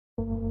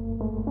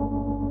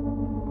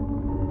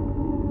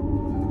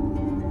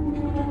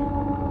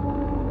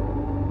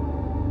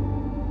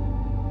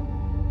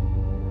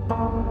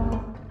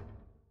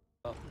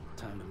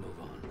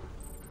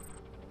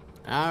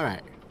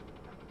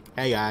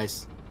Hey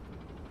guys,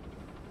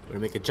 we're gonna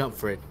make a jump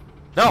for it.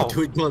 No.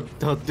 Don't do it.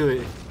 Don't do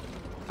it.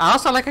 I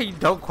also like how you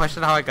don't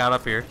question how I got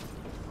up here.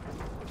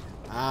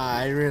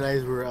 I didn't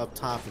realize we were up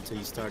top until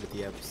you started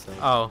the episode.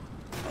 Oh.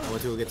 I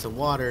went to go get some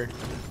water,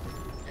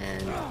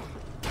 and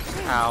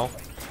Ow.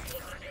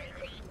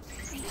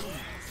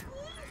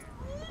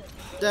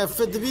 the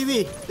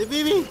BB, the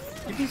BB.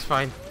 He's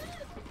fine.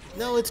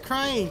 No, it's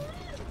crying.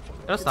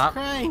 It'll It's stop.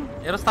 crying.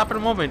 It'll stop in a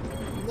moment.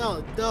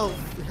 No,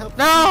 help.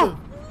 No!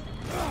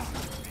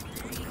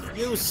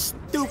 You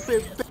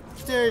stupid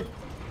bastard.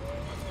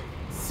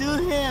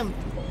 Sue him.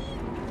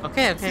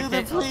 Okay. Sue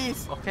the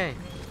police. Okay.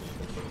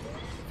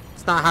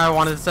 It's not how I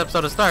wanted this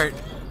episode to start.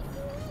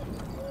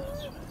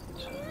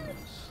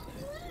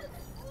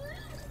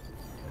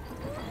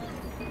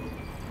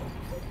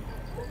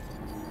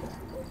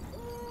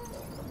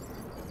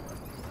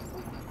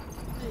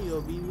 There you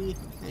go, BB.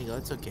 There you go.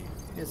 It's okay.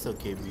 It's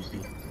okay,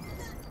 BB.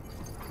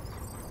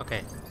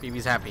 Okay,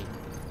 BB's happy.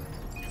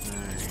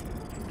 Alright.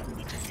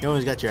 You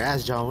almost got your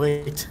ass, John.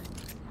 Wait.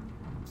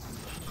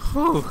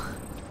 Whew.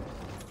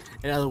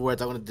 In other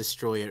words, I want to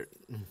destroy it.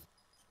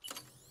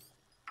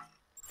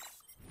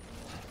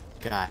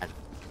 God,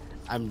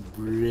 I'm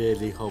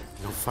really hoping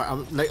no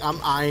fire. I'm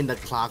eyeing the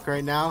clock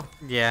right now,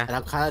 Yeah. and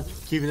I'm kind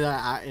of keeping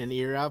an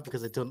ear out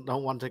because I don't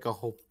want to take a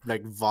whole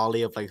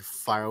volley of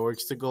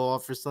fireworks to go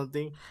off or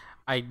something.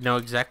 I know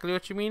exactly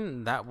what you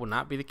mean. That will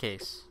not be the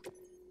case.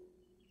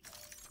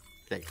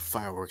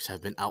 Fireworks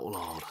have been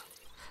outlawed.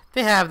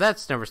 They have.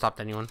 That's never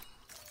stopped anyone.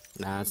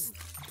 Nah, it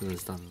doesn't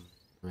stop.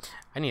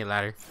 I need a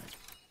ladder.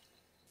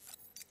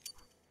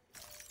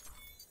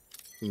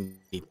 You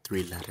need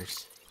 3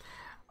 ladders.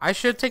 I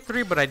should take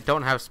 3, but I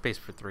don't have space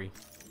for 3.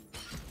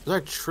 There's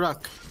our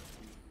truck.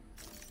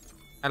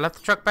 I left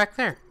the truck back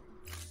there.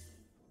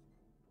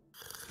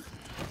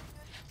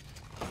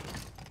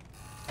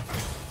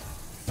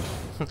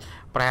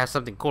 But I have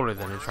something cooler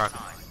than a truck.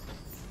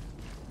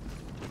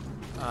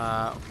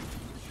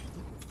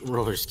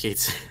 Roller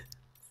skates.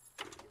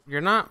 You're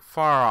not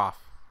far off.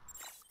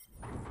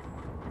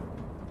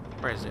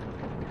 Where is it?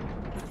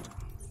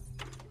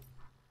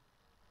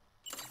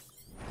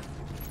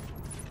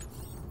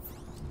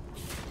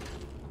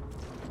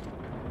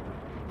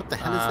 What the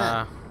hell is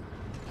that?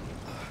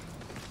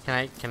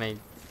 Can I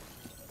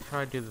how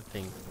do I do the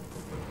thing?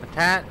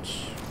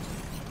 Attach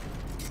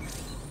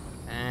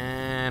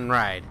and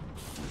ride.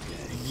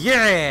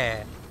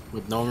 Yeah!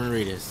 With Norman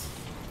Reedus.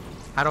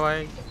 How do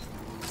I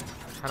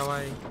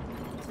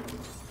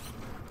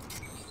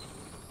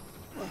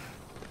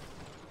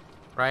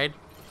ride?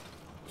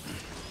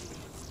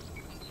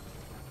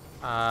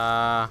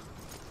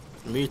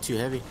 Maybe you're too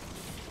heavy.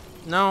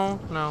 No.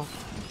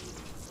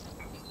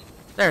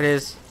 There it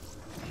is.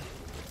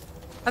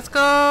 Let's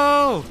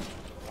go!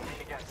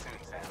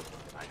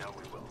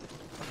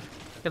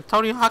 Get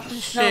Tony Hawk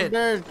this shit.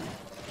 Nerd.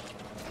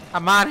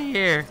 I'm out of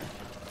here.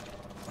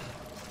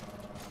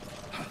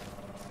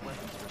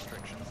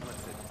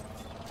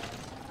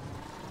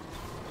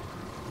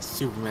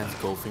 Superman's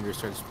Goldfinger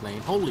starts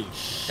playing. Holy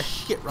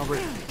shit, Robert.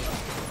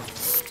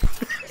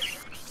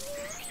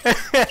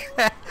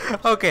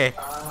 Okay,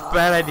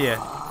 bad idea.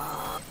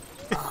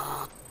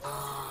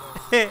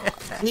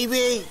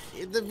 BB!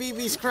 The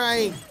BB's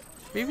crying!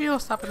 Maybe we'll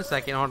stop in a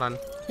second. Hold on.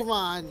 Come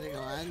on.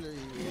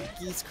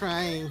 He's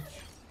crying.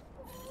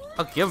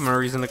 I'll give him a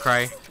reason to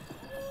cry.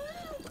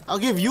 I'll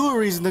give you a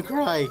reason to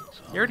cry.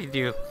 You already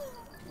do.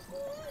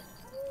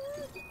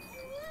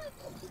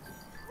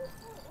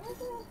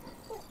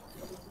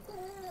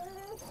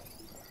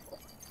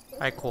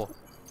 Alright, cool.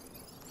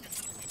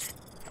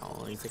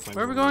 Oh,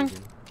 Where are we going?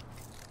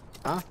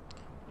 Huh?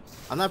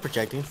 I'm not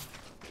projecting.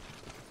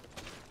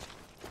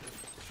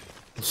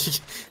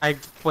 I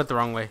went the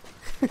wrong way.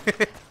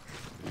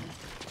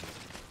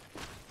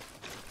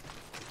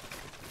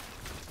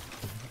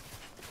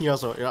 You're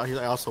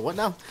also what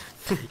now?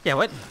 Yeah,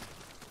 what?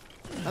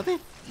 Nothing.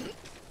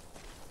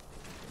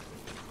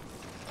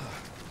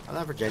 I'm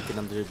not projecting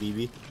under the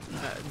BB.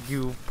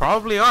 You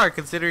probably are,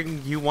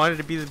 considering you wanted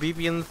to be the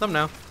BB in the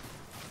thumbnail.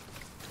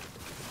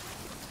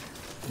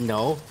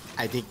 No,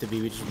 I think the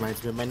BB just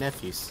reminds me of my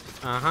nephews.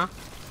 Uh-huh.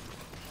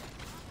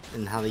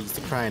 And how they used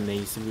to cry and they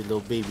used to be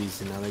little babies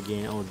and now they're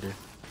getting older.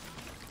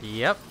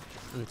 Yep.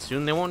 And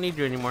soon they won't need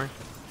you anymore.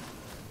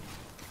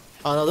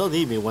 Oh no, they'll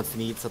need me once they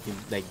need something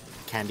like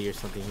candy or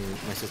something.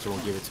 My sister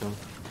won't give it to them.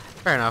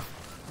 Fair enough.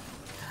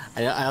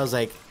 I was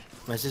like,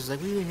 my sister's like,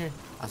 what are you doing here?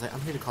 I was like,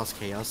 I'm here to cause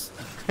chaos.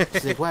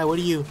 She's like, why? What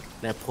are you?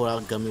 And I pulled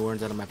out gummy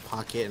worms out of my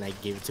pocket and I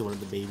gave it to one of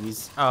the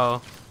babies.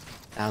 Oh.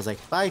 And I was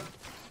like, bye.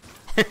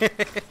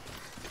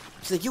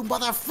 She's like, you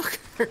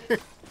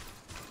motherfucker.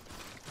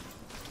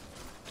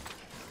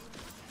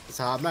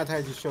 So I'm not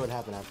entirely sure what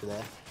happened after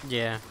that.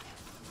 Yeah.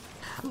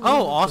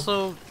 Oh,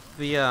 also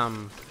the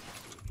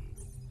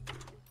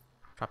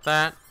drop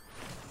that.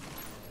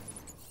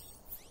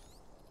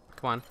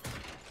 Come on.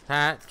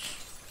 Attach.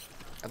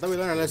 I thought we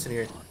learned our lesson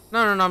here. No,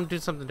 I'm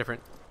doing something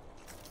different.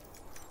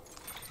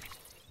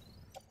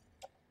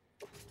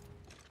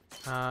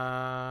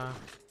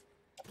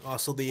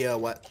 Also the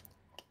what?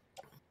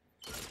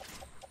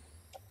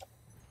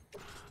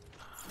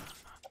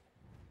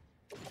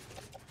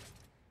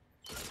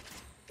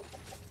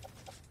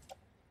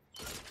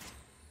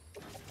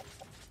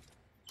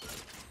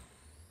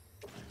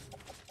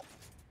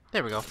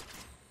 There we go.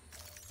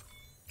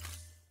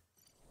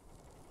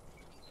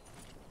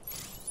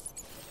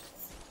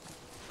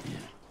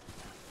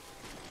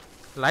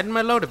 Lighten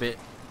my load a bit.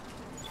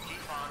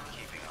 Keep on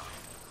keeping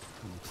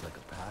on. Looks like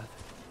a path.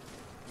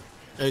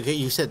 Okay,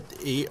 you said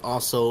E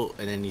also,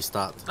 and then you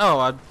stopped.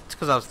 Oh, it's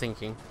because I was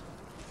thinking.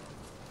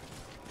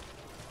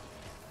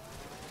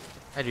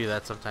 I do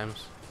that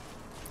sometimes.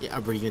 Yeah,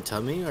 but you gonna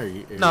tell me, or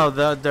No,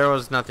 there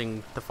was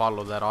nothing to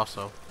follow that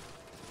also.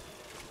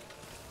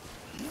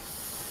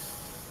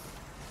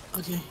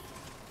 Okay.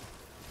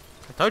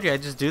 I told you I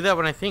just do that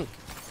when I think.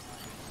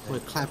 I'm gonna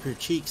clap your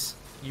cheeks.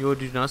 You would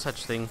do no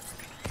such thing.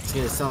 It's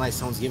gonna sound like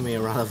someone's giving me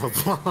a round of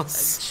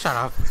applause. Shut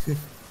up.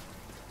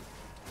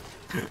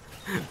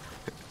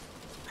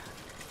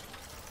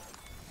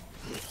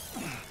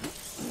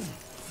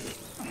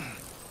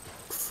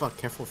 Fuck,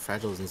 careful,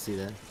 Fragile doesn't see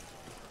that.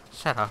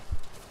 Shut up.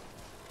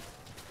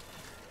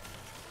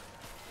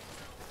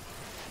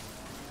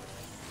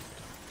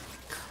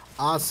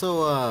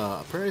 Also,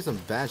 apparently some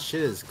bad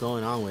shit is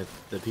going on with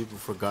the people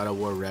for God of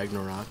War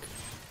Ragnarok.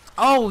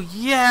 Oh,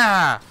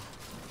 yeah!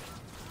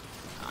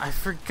 I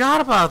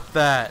forgot about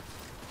that.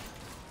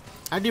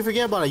 How do you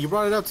forget about it? You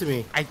brought it up to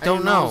me. I didn't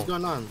don't know. what's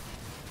going on.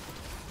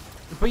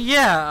 But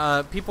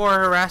yeah, people are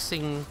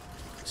harassing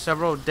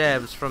several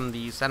devs from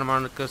the Santa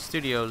Monica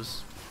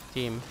Studios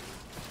team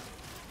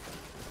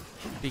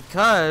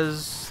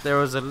because there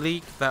was a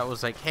leak that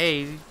was like,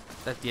 hey,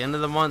 at the end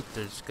of the month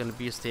there's going to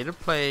be a state of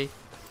play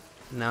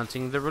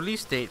announcing the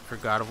release date for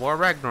God of War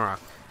Ragnarok.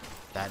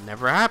 That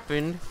never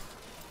happened,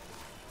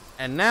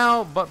 and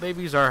now butt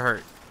babies are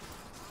hurt.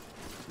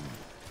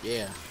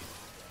 Yeah.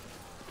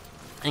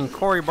 And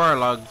Cory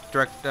Barlog,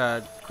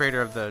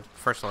 creator of the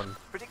first one,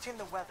 Predicting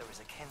the weather is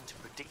akin to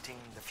predicting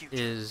the future.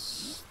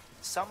 is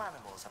Some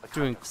animals have a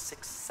doing kind of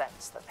sixth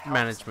sense that helps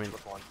management them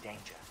to avoid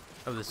danger.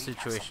 of the We have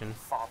situation. something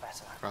far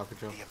better. Crowd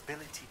control. The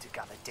ability to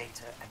gather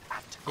data and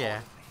act Yeah.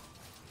 accordingly.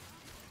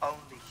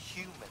 Only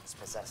humans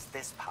possess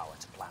this power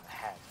to plan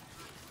ahead.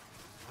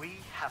 We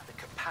have the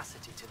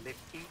capacity to live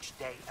each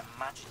day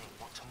imagining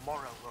what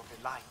tomorrow will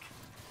be like.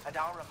 And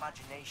our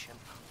imagination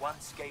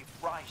once gave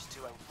rise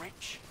to a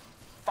rich,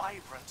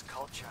 vibrant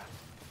culture.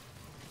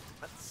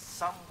 But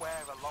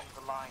somewhere along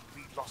the line,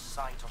 we lost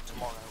sight of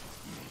tomorrow.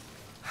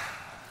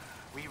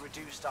 We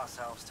reduced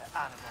ourselves to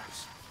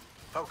animals,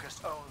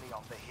 focused only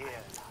on the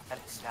here and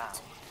now.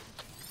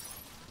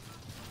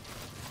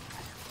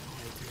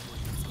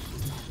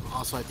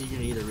 Also, I think you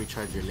need to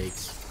recharge your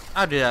legs.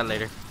 I'll do that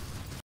later.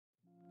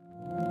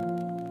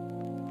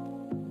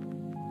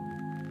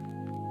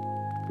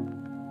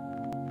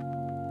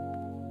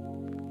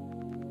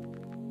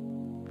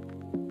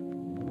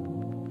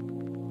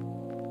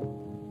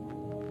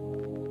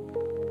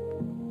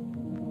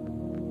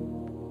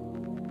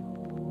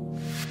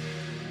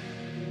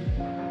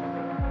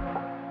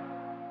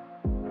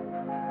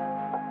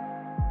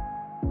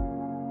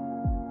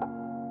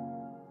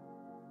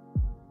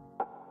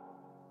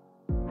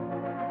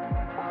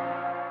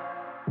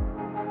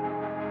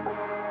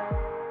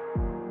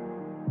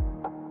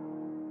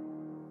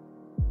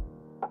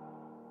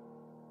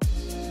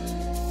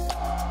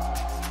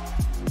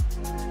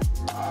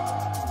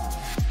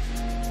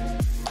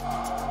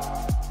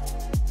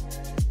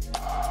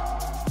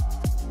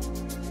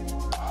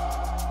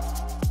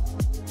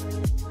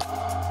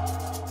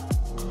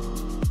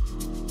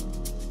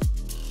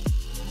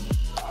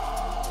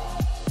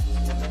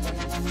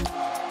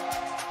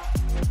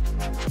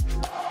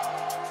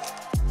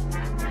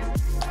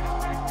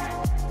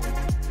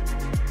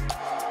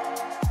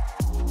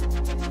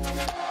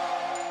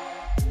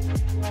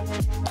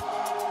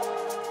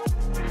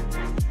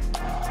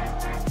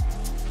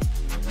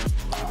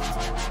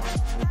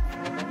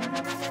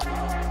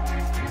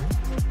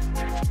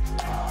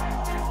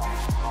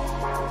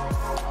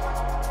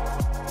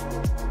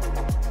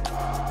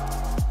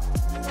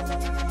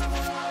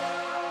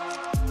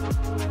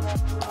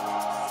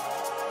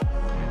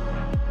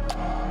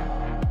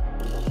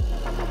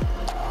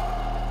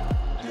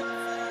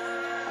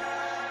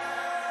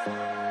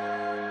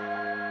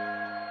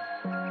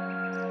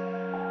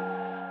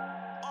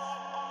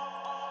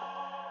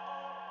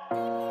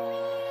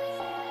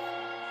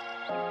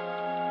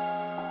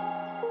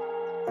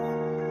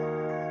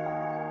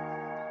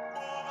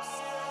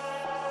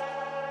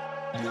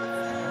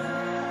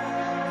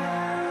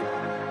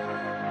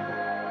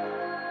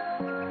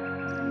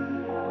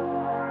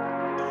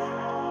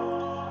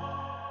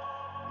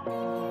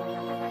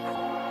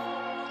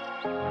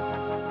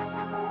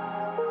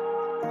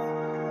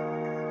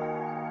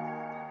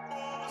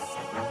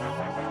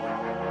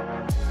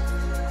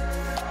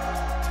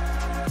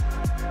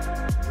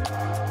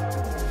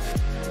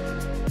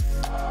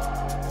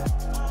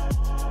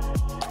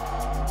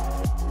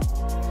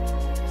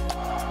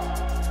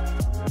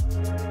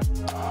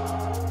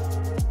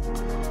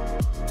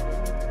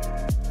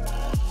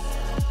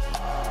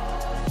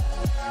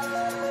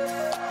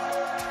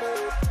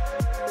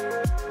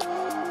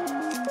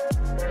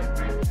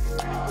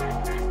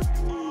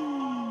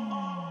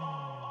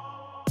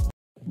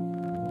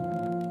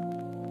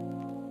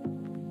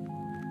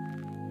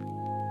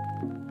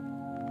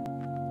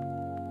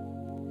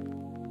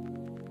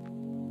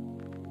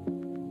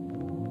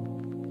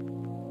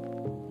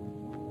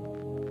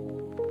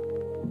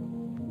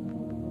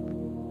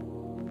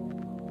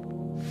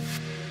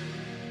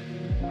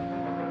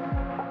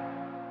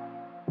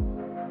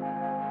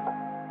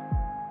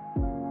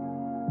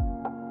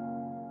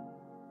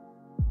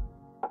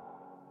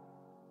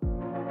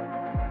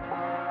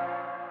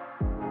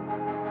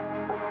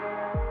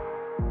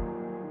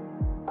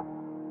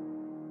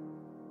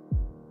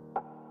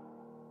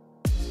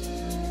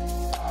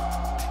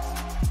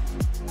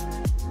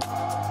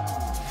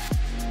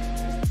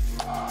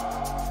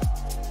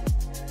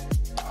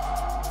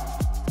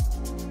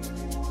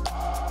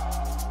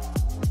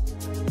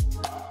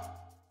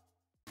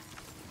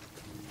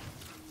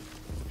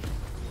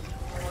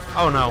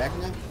 Oh no. Back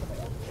now?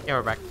 Yeah,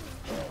 we're back.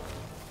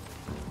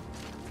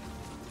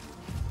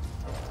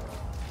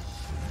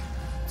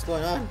 What's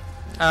going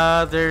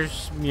on?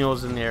 There's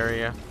mules in the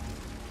area.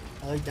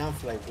 I laid down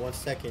for like 1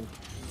 second.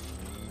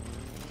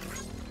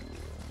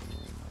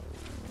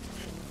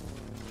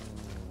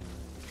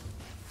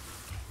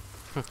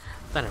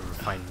 That never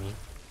find me.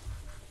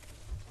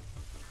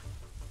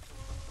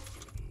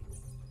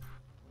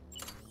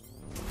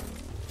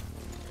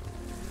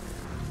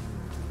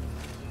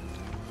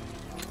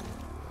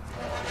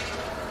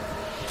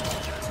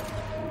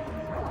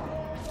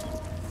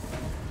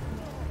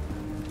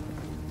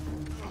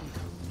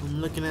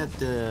 I'm looking at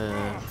the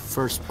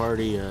first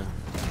party.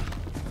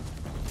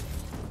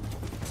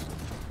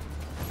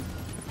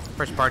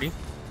 First party.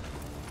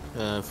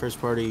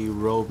 First party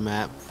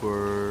roadmap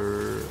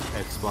for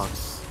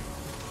Xbox.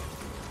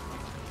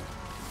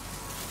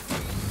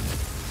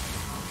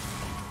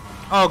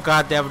 Oh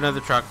god, they have another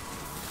truck.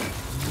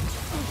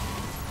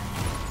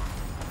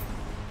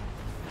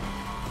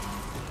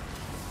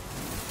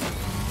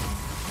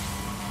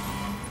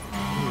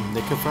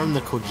 They confirmed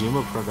the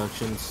Kojima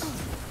Productions.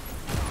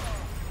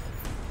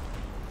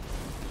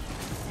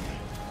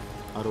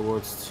 Outer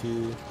Worlds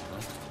 2.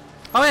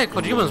 Oh yeah,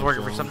 Kojima's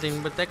working for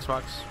something with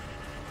Xbox.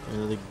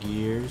 Another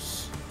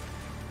Gears.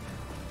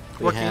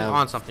 We Working have-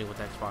 on something with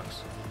Xbox.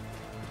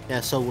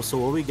 Yeah, so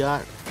what we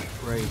got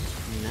right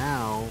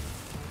now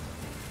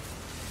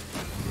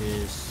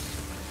is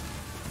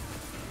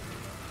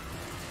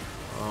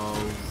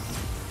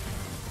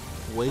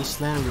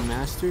Wasteland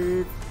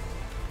Remastered,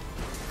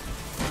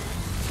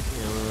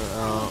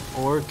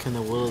 Orc and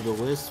the Will of the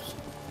Wisps.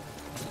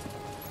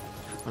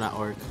 Well, not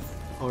Orc.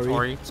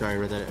 Ori. Sorry, I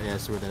read that. Yeah,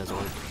 I read that as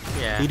Orc.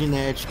 Yeah. Leading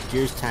Edge,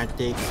 Gears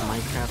Tactics,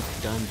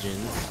 Minecraft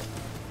Dungeons,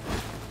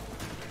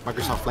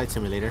 Microsoft Flight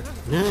Simulator.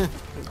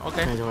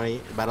 Okay. 2020,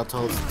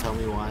 Battletoads, Tell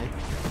Me Why.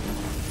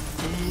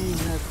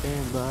 Ain't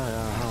nothing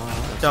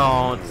but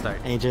Don't start.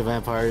 Age of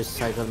Empires,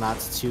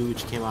 Psychonauts 2,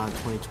 which came out in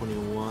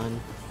 2021.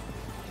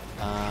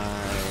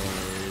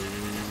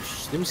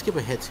 Let me skip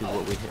ahead to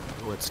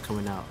what's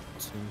coming out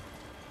soon.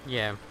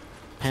 Yeah.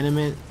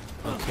 Pentiment,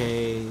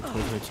 okay,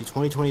 2022.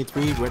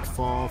 2023,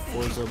 Redfall,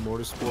 Forza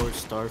Motorsport,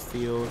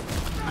 Starfield,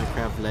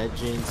 Minecraft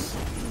Legends,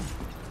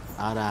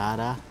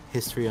 Ada,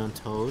 History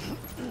Untold.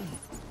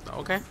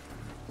 Okay.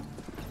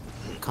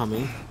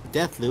 Coming.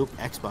 Deathloop,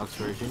 Xbox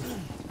version.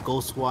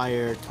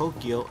 Ghostwire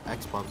Tokyo,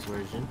 Xbox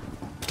version.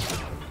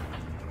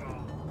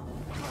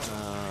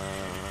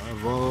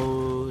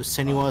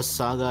 Senua's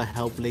Saga,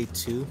 Hellblade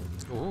 2.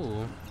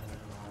 Ooh.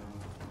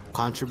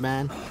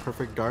 Contraband,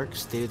 Perfect Dark,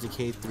 State of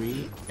Decay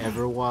 3,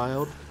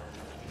 Everwild,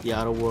 The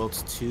Outer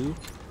Worlds 2,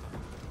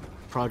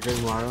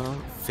 Project Mara,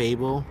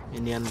 Fable,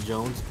 Indiana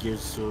Jones,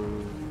 Gears,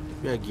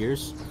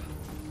 Gears,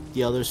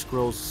 The Elder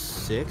Scrolls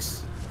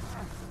 6.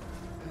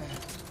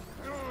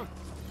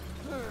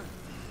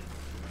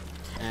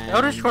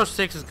 Elder Scrolls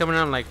 6 is coming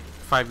out in like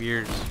 5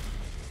 years.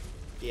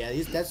 Yeah,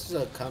 that's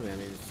coming. I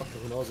mean,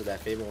 fucking who knows if that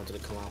Fable wanted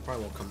to come out?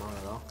 Probably won't come out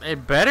at all.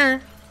 It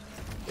better.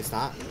 It's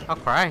not. I'll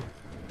cry.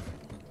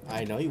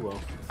 I know you will.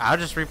 I'll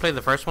just replay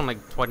the first one like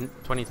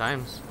 20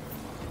 times.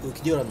 We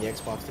can do it on the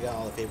Xbox. They got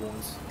all the Fable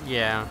ones.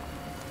 Yeah.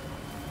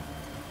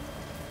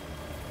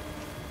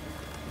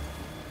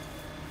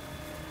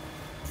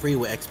 Free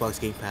with Xbox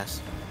Game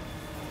Pass.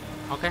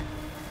 Okay.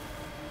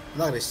 I'm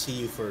not gonna see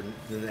you for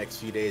the next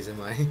few days,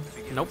 am I?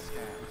 Nope.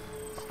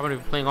 I'm gonna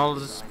be playing all of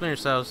the Splinter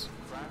Cells.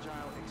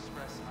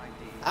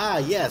 Ah,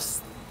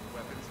 yes.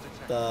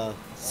 The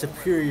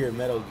superior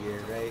Metal Gear,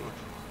 right?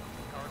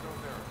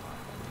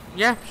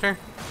 Yeah, sure.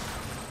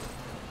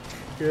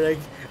 You're like,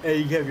 and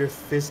you have your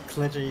fist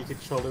clenched on your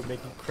controller,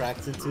 making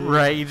cracks into it.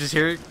 Right, you just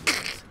hear it.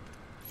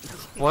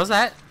 What was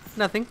that?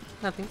 Nothing.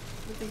 Nothing.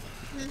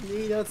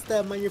 You don't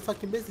stab mind your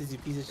fucking business, you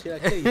piece of shit.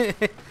 I kill you.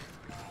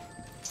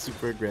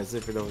 Super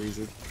aggressive for no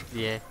reason.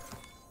 Yeah.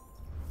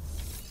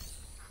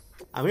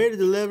 I'm here to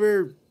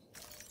deliver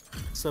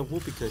some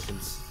whoopee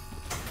cushions.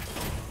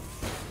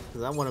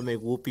 Cause I want to make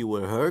Whoopi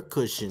wear her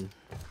cushion.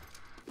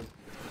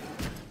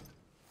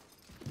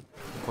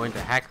 Going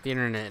to hack the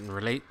internet and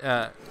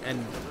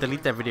and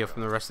delete that video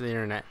from the rest of the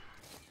internet.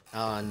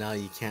 Oh no,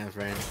 you can't,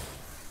 friend.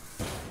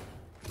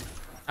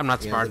 I'm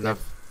not smart enough.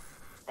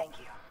 Thank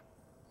you.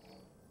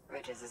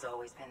 Ridges has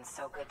always been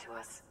so good to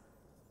us.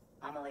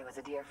 Amelie was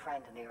a dear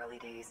friend in the early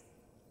days.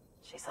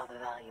 She saw the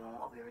value in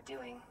what we were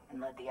doing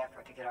and led the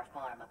effort to get our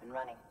farm up and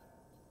running.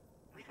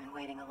 We've been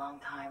waiting a long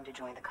time to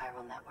join the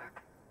chiral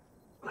network.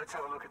 Let's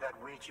have a look at that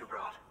wheat you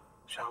brought,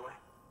 shall we?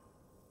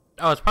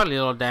 Oh, it's probably a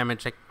little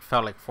damaged. I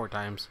fell like 4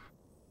 times.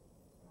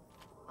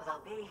 Well, I'll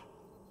be.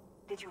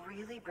 Did you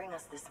really bring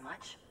us this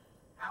much?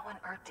 How on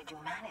earth did you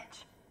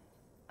manage?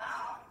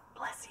 Oh,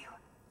 bless you.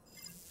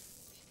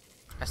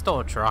 I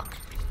stole a truck.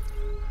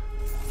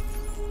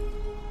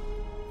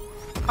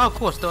 Oh,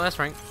 cool. Still S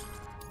rank.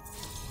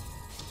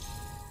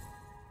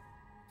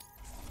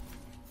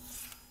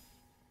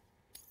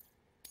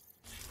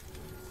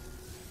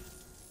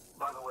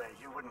 By the way,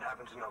 you wouldn't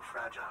happen to know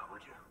Fragile,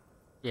 would you?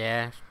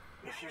 Yeah.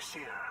 If you see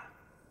her,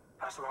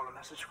 pass along a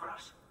message for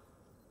us.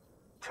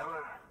 Tell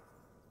her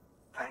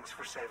Thanks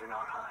for saving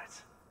our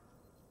hides.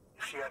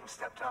 If she hadn't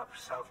stepped up,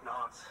 South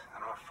Knots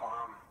and our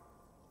farm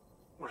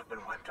would have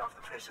been wiped off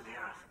the face of the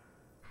earth.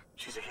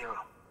 She's a hero.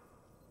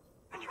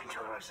 And you can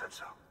tell her I said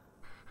so.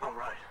 All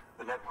right,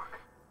 the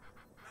network.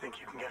 Think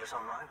you can get us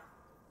online?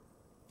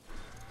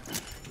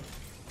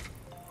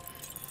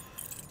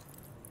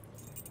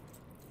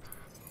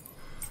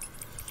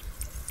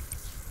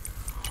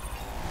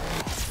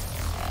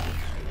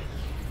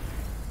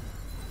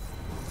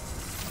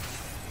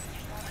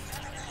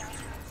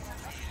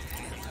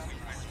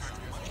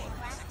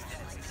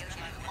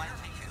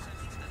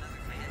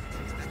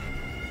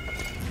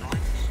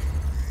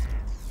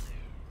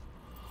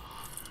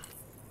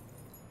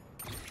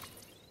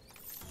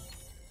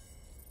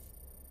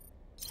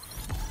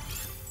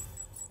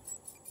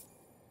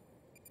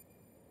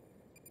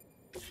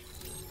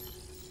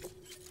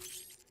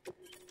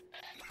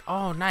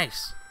 Oh,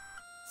 nice.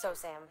 So,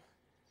 Sam,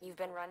 you've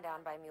been run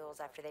down by mules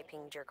after they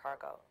pinged your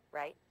cargo,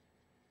 right?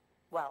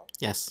 Well,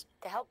 Yes.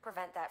 to help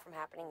prevent that from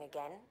happening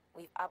again,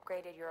 we've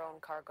upgraded your own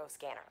cargo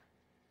scanner.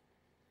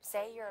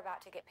 Say you're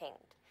about to get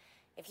pinged.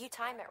 If you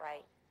time it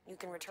right, you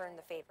can return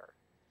the favor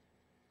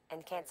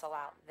and cancel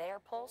out their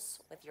pulse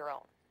with your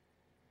own.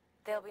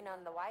 They'll be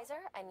none the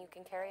wiser, and you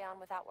can carry on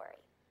without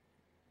worry.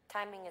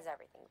 Timing is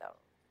everything, though.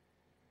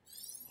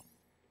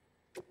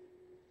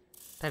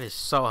 That is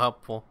so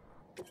helpful.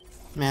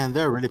 Man,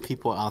 there are really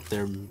people out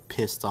there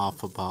pissed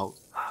off about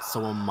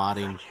someone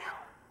modding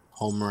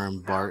Homer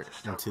and Bart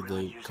into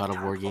the God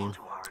of War game.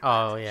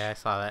 Oh, yeah, I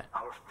saw that.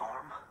 Our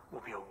farm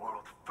will be a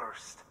world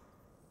first.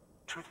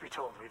 Truth be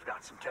told, we've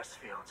got some test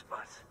fields,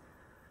 but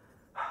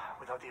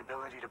without the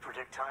ability to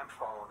predict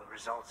timefall, the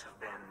results have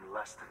been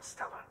less than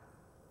stellar.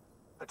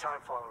 The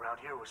timefall around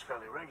here was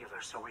fairly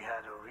regular, so we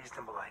had a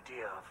reasonable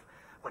idea of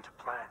when to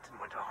plant and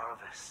when to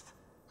harvest.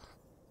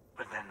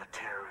 But then the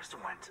terrorists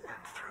went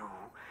and threw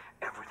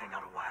everything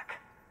out of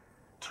whack.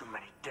 Too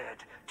many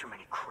dead, too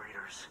many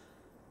craters.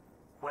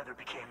 Weather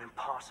became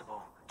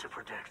impossible to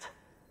predict.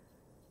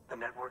 The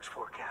network's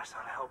forecast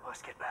ought to help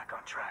us get back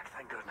on track,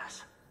 thank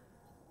goodness.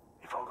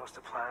 If all goes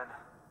to plan,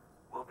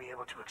 we'll be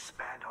able to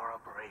expand our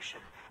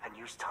operation and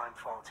use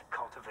timefall to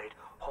cultivate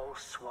whole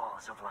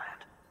swaths of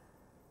land.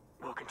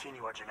 We'll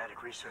continue our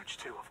genetic research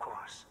too, of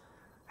course,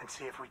 and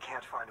see if we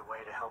can't find a way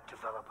to help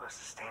develop a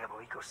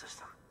sustainable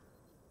ecosystem.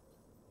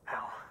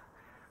 Hell,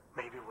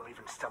 maybe we'll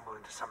even stumble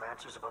into some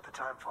answers about the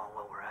timefall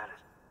while we're at it.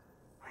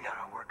 We got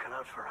our work cut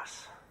out for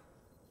us,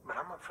 but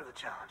I'm up for the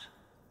challenge.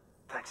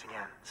 Thanks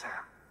again, Sam.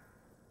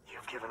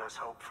 You've given us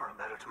hope for a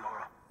better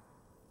tomorrow.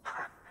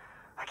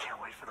 I can't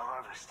wait for the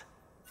harvest.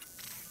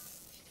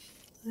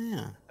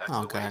 Yeah. That's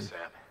Oh, the way, God. Sam.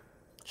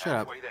 Shut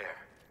up. Halfway there.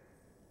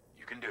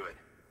 You can do it.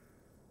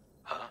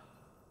 Huh?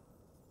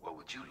 Well,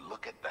 would you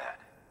look at that?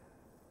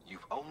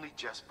 You've only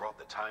just brought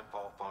the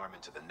Timefall farm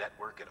into the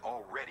network, and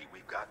already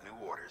we've got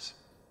new orders.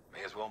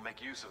 May as well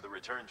make use of the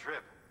return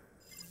trip.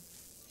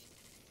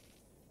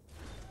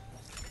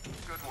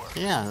 Good work.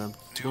 Yeah,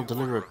 to go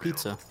deliver a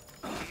pizza.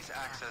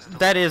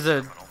 That is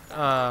a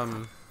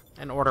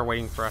an order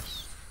waiting for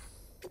us.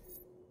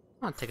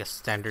 I'll take a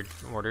standard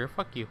order.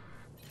 Fuck you.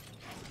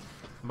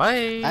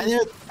 Bye.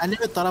 I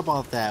never thought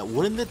about that.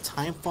 Wouldn't the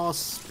timefall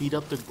speed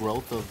up the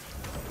growth of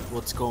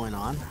what's going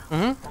on?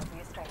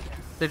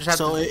 They just have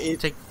So to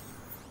take.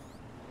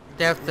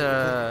 They have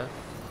to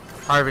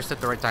harvest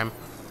at the right time.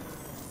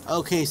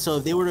 Okay, so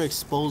if they were to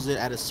expose it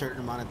at a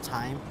certain amount of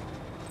time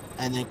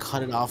and then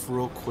cut it off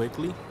real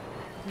quickly,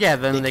 Yeah,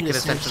 then they can could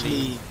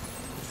essentially.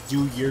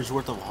 do years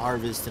worth of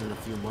harvest in a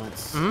few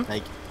months. Mhm.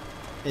 Like,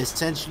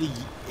 essentially,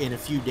 in a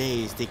few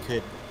days, they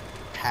could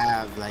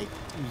have like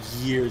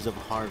years of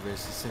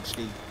harvest,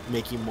 essentially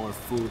making more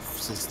food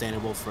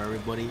sustainable for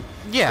everybody.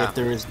 Yeah. If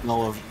there is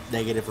no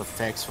negative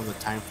effects from the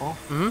timefall.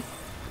 Mhm.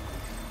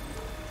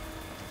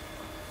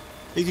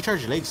 You can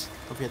charge your legs.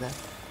 Don't forget that.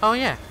 Oh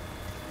yeah.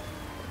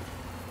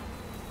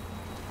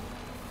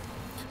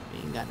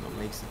 You ain't got no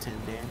legs to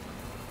tend, Dan.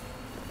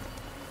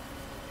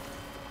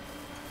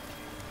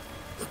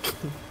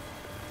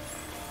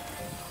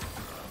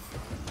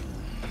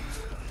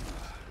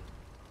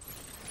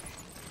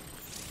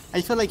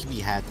 I feel like if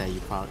you had that, you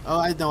probably. Oh,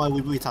 I know.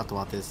 We talked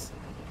about this.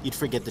 You'd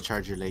forget to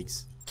charge your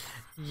legs.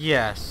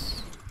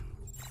 Yes.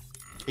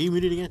 Are you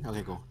muted again?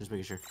 Okay, cool. Just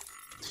making sure.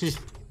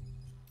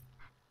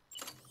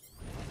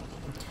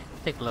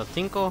 Take a little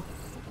tinkle.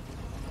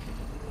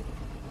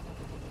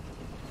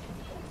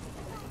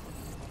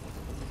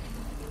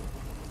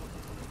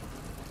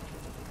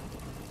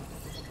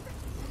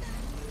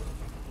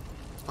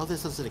 Oh,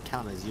 this doesn't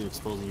count as you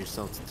exposing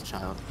yourself to the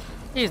child.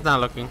 He's not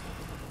looking.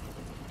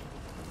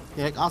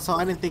 Yeah. Also,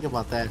 I didn't think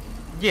about that.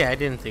 Yeah, I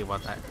didn't think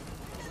about that.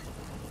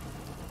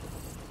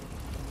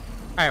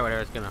 Alright, whatever,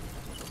 it's gonna.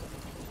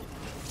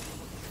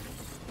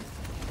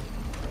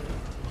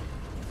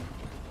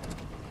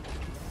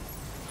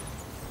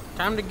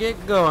 Time to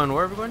get going.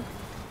 Where are we going?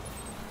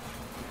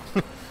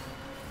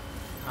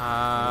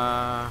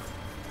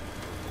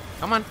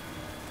 Come on.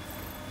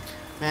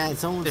 Man,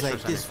 someone's This like,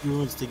 was this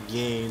ruins the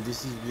game.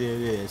 This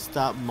is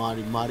stop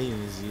modding.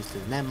 Modding is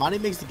useless. Man,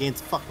 modding makes the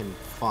games fucking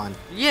fun.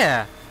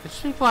 Yeah. It's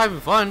just people having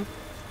fun.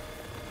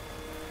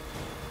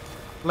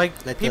 Like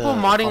people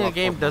modding a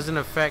game doesn't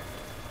affect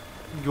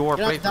your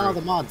You don't have to download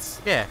the playthrough.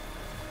 mods. Yeah.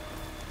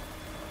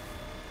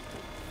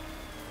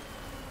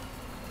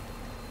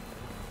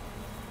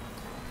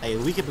 Hey,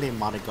 we could play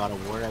modded God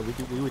of War.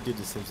 We would do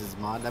the Simpsons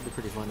mod. That'd be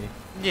pretty funny.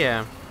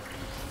 Yeah.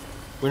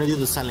 We're gonna do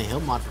the Silent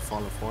Hill mod for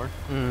Fallout 4.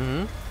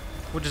 Mm-hmm.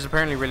 Which is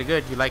apparently really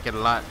good. You like it a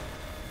lot.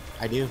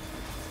 I do.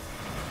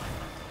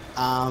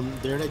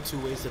 There are like 2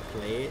 ways to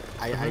play it.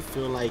 I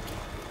feel like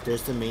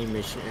there's the main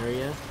mission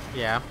area.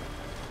 Yeah.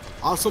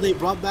 Also, they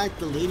brought back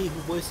the lady who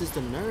voices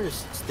the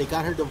nurse. They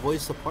got her to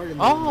voice the part in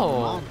the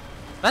mod.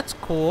 That's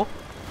cool.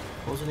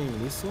 What was her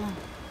name? Lisa?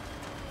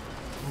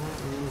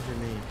 What was her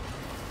name?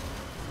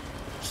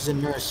 She's a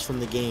nurse from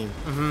the game.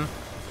 Mm-hmm.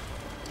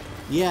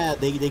 Yeah,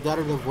 they got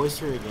her to voice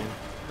her again.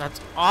 That's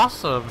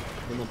awesome.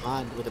 In the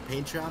mod with the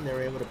Patreon, they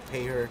were able to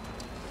pay her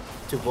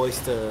to voice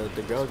the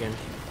girl again.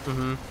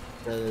 Mm-hmm.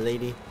 The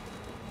lady.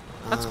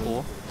 That's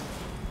cool.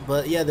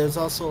 But yeah, there's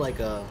also like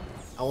I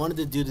wanted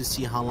to do to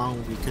see how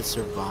long we could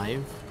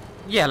survive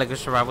Yeah, like a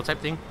survival type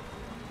thing.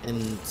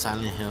 in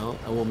Silent Hill,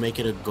 and we'll make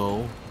it a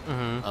goal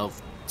Mm-hmm. of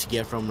to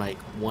get from like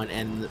one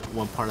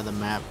part of the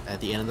map at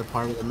the end of the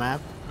part of the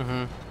map.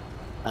 Mm-hmm.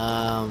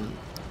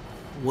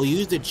 We'll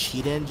use the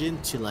cheat engine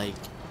to like,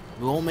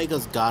 we won't make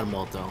us god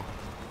mode though.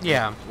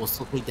 Yeah. We'll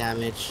still take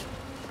damage,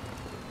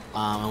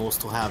 and we'll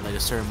still have like a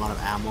certain amount of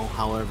ammo.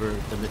 However,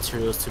 the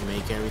materials to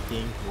make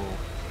everything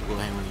will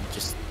have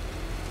just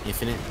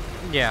infinite.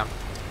 Yeah.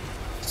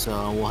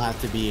 So we'll have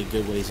to be a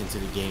good ways into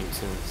the game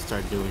to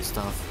start doing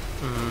stuff.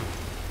 Mm-hmm.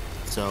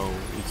 So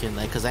you can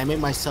like, cause I made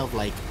myself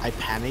like, I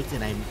panicked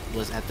and I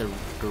was at the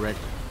red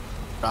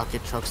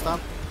rocket truck stop.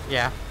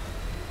 Yeah.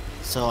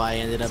 So I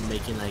ended up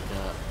making like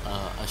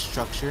a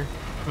structure,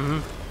 Mm-hmm.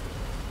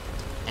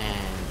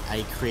 and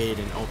I created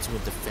an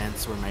ultimate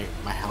defense where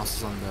my house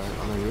is on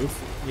the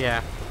roof,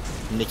 Yeah.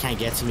 and they can't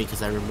get to me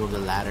because I removed the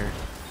ladder.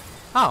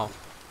 Oh.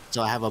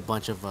 So I have a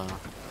bunch of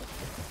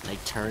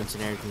like turrets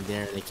and everything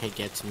there. They can't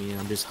get to me, and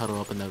I'm just huddled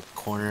up in the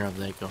corner of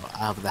like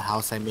of the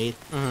house I made.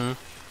 Mm-hmm.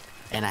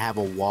 And I have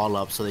a wall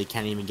up so they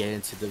can't even get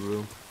into the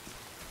room.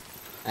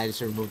 I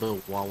just remove the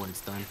wall when it's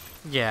done,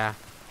 Yeah.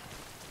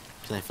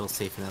 because I feel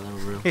safe in that little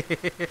room.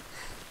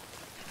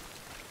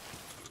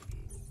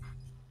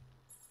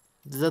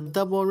 The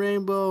double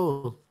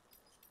rainbow.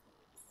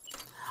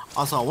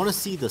 Also, I want to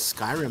see the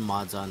Skyrim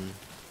mods on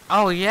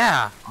Oh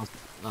yeah.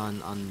 the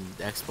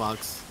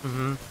Xbox.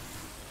 Mm-hmm.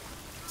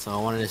 So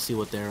I wanted to see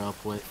what they're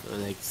up with, or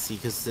like see,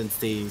 because since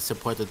they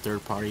support the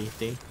third party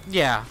thing,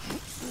 Yeah.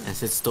 and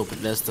since it's still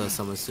Bethesda,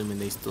 so I'm assuming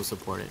they still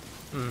support it.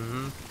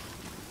 Mm-hmm.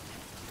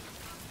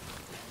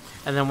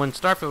 And then when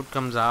Starfield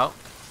comes out,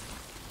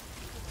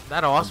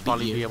 that'll also beat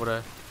probably you. be able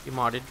to be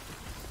modded.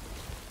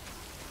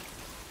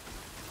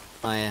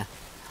 Oh yeah.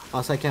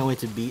 Also, I can't wait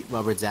to beat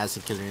Robert's ass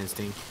in Killer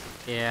Instinct.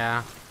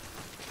 Yeah.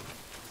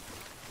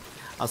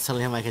 I was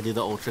telling him I could do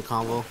the Ultra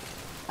combo.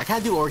 I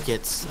can't do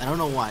Orchids. I don't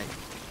know why.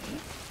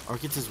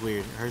 Orchids is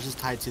weird. Hers is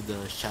tied to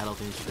the shadow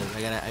thing she does.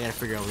 I gotta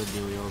figure out what the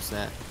deal is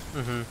that.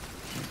 Mm-hmm.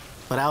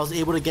 But I was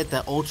able to get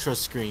that Ultra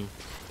scream.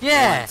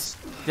 Yeah. once.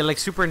 The like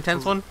super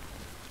intense one.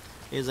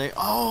 It's like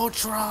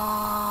Ultra.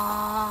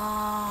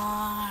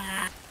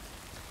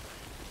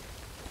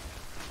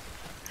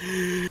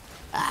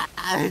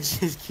 I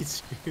just keep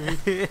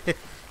screaming.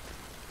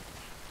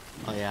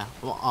 Oh yeah,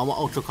 I'm gonna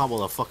Ultra combo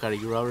the fuck out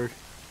of you, Robert.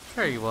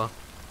 Sure you will.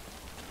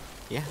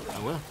 Yeah, I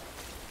will.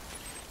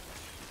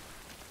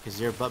 Cause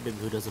you're a butt baby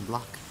who doesn't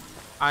block.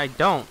 I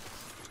don't.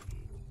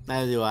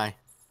 Neither do I.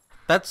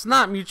 That's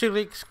not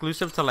mutually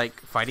exclusive to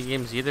like fighting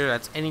games either.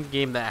 That's any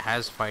game that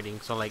has fighting.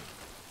 So like,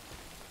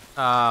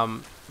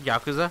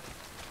 Yakuza.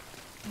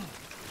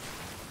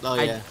 Oh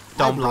yeah. I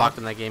don't I block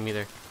in that game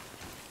either.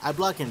 I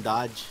block and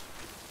dodge.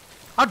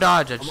 I'll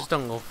dodge. I just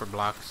don't go for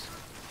blocks.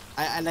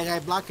 I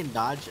block and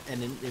dodge,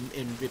 and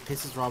it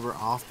pisses Robert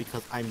off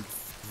because I'm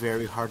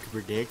very hard to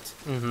predict.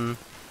 Mm-hmm.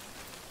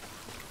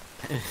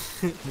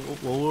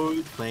 What were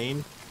we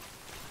playing?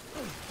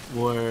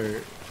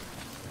 Where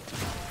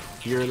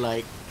you're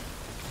like,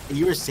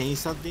 you were saying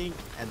something,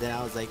 and then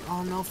I was like,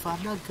 oh no,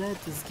 I'm not good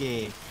at this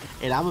game,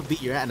 and I'm gonna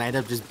beat your ass, and I end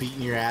up just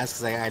beating your ass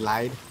because I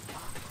lied.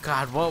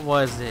 God, what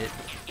was it?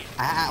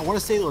 I want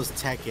to say it was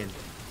Tekken,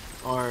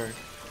 or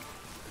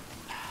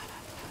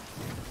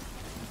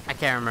I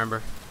can't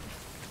remember.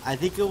 I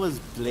think it was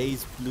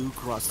Blaze Blue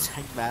Cross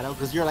Tech Battle,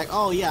 because you're like,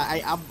 oh yeah,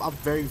 I'm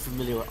very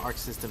familiar with Arc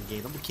System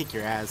games. I'm gonna kick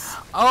your ass.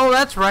 Oh,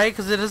 that's right,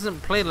 because it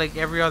doesn't play like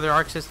every other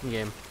Arc System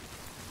game.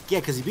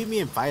 Yeah, because he beat me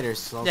in Fighters.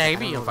 So I was Yeah, like, he I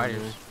beat don't you know in what I'm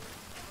Fighters.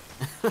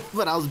 doing.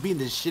 But I was beating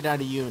the shit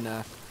out of you in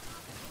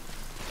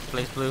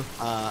Blaze Blue.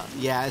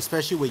 yeah,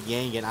 especially with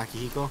Yang and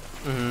Akihiko.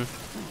 Mm-hmm.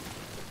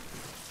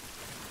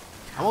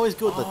 I'm always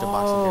good with the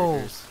boxing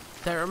characters.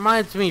 That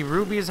reminds me,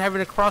 Ruby is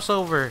having a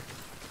crossover.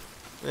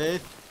 Eh?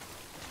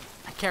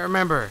 I can't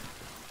remember.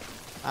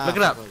 Look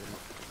it up.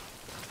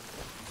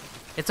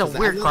 It's a 'Cause I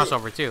weird know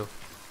crossover too.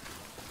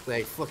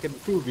 Like fucking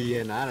Ruby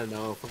and I don't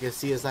know, fucking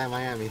CSI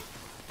Miami.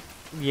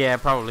 Yeah,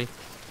 probably.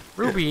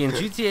 Ruby in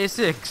GTA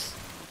 6.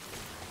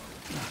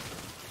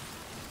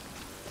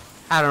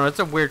 I don't know. It's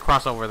a weird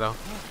crossover though.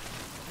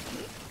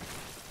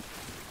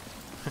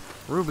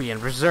 Ruby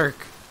and Berserk.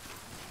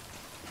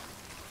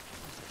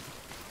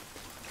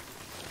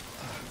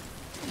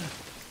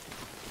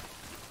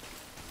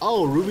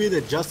 Oh, Ruby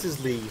the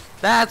Justice League.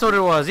 That's what it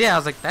was. Yeah, I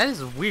was like, that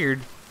is weird.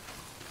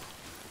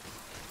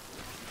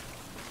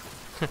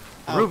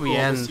 Oh, Ruby cool.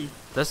 and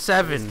the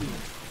Seven.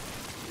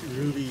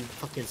 Ruby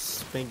fucking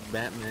spanked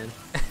Batman.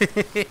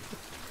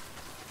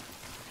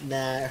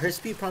 Nah, her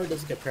speed probably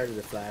doesn't compare to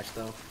the Flash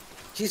though.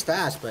 She's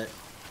fast, but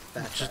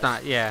She's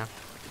not. Yeah.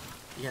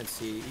 You can't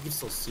see. You can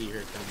still see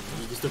her coming.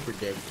 You can still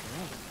predict.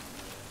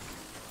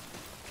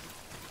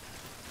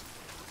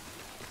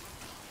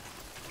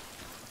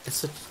 It's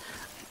such.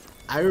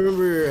 I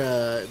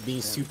remember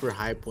being super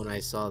hyped when I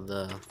saw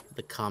the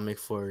comic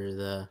for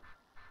the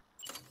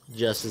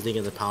Justice League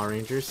and the Power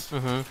Rangers.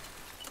 Mm-hmm.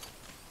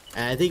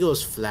 And I think it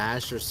was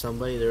Flash or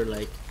somebody. They're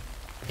like,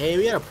 "Hey,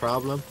 we got a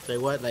problem." Like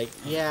what? Like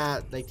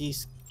yeah, like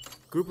these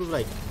group of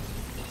like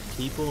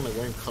people like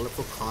wearing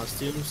colorful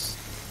costumes.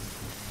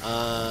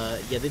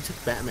 Yeah, they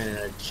took Batman and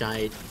a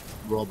giant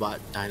robot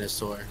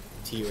dinosaur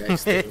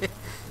T-Rex thing.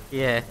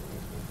 Yeah.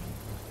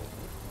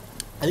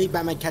 I think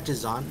Batman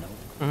catches on.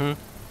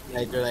 Mm-hmm.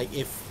 Like they're like,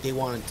 if they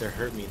wanted to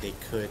hurt me, they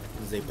could,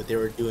 but they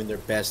were doing their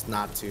best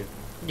not to.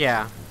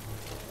 Yeah.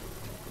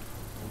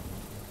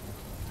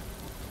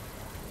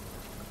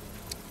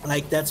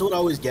 Like that's what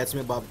always gets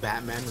me about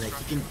Batman. Like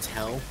you can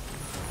tell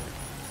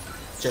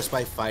just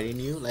by fighting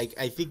you. Like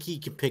I think he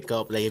can pick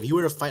up. Like if he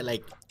were to fight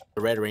like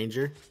the Red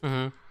Ranger,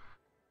 Mm-hmm.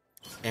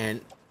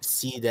 and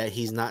see that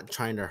he's not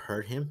trying to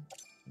hurt him.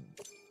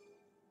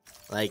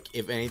 Like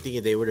if anything,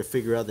 if they were to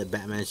figure out that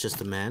Batman is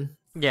just a man.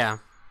 Yeah.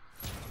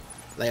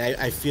 Like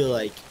I feel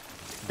like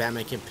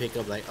Batman can pick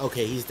up like,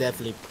 okay, he's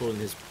definitely pulling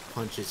his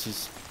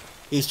punches.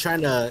 He's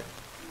trying to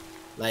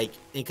like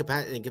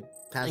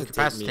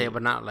incapacitate me,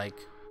 but not like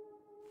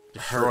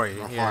destroy.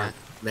 hurt or Yeah. harm.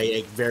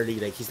 Like very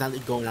like he's not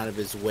going out of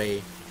his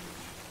way.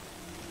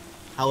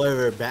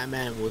 However,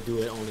 Batman will do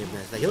it only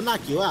if like he'll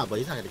knock you out, but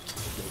he's not gonna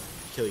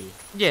kill you.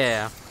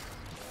 Yeah.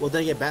 Well,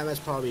 then again, Batman's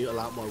probably a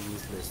lot more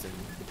ruthless than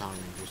the Power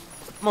Rangers.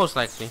 Most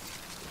likely.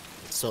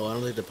 So I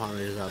don't think the Power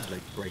Rangers have to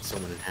like break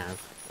someone in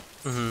half.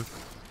 Mm-hmm.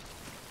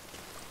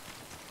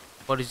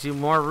 But is he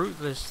more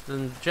ruthless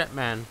than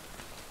Jetman?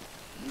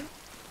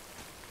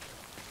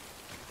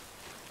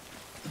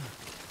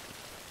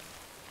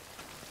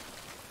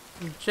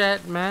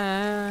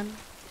 Jetman.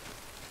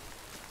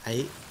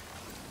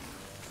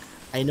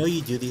 I know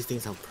you do these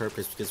things on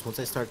purpose because once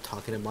I start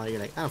talking about it,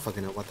 you're like, I don't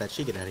fucking know about that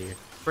shit. Get out of here.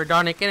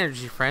 Birdonic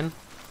energy, friend.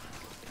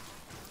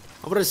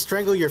 I'm gonna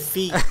strangle your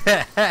feet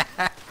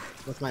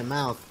with my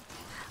mouth.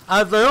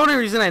 The only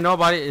reason I know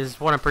about it is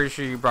one, I'm pretty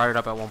sure you brought it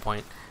up at one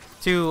point.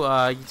 Two,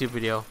 YouTube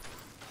video.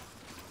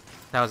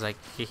 That was like,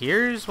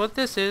 here's what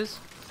this is.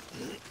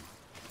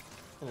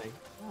 I'm like,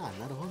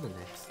 not a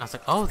Holdenix. I was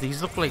like, oh,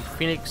 these look like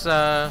Phoenix,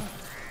 Neo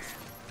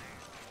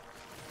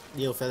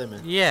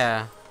Featherman.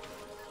 yeah.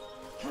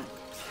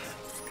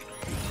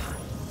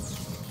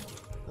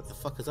 What the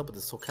fuck is up with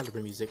the Soul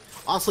Calibur music?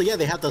 Also, yeah,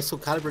 they have the Soul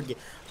Calibur game.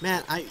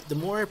 Man, the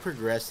more I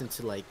progress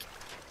into like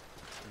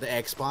the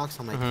Xbox,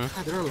 I'm like,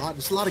 God,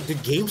 there's a lot of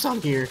good games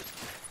on here.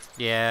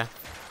 Yeah.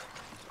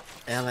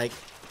 And like,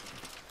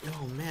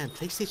 oh man,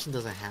 PlayStation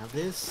doesn't have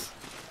this.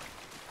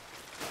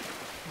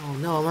 Oh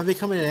no, am I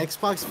becoming an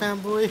Xbox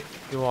fanboy?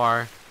 You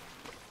are.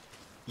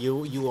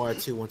 You are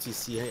too. Once you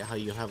see how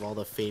you have all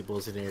the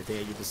Fables and everything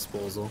at your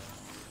disposal.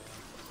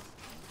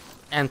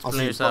 And Also,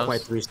 Splinter you broke my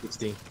Cells.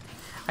 360.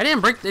 I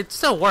didn't break. It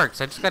still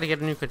works. I just gotta get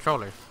a new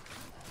controller.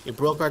 You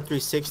broke our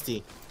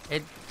 360.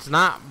 It's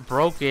not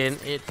broken.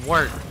 It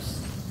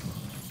works.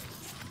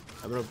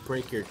 I'm gonna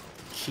break your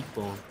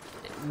cheekbone.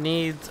 It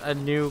needs a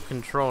new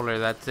controller.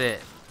 That's it.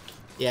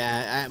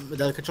 Yeah,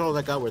 the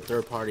controllers I got were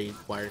third-party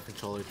wired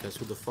controllers because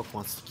who the fuck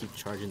wants to keep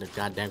charging the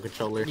goddamn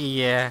controller?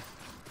 Yeah.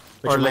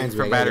 Which Or reminds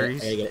looking me, for I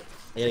batteries. gotta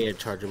get a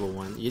chargeable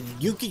one.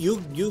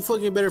 You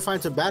fucking better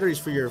find some batteries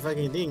for your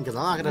fucking thing because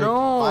I'm not gonna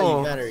No. buy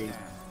you batteries.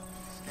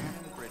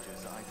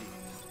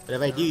 But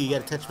if I do, you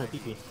gotta touch my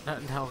pee-pee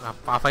No,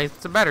 I'll find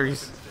some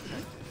batteries.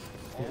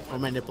 or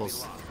my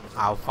nipples.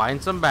 I'll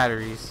find some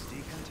batteries.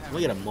 I'm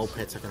gonna get a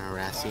moped so I can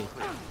harass you.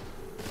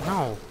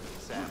 No.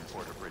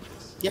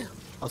 Yeah,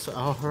 also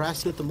I'll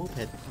harass you with the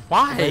moped.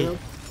 Why?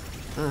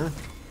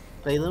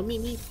 Play little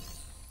meet.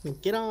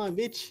 Get on,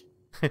 bitch.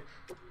 I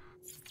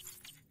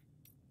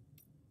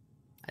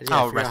just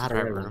gotta I'll figure out how rest to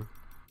ride forever. one.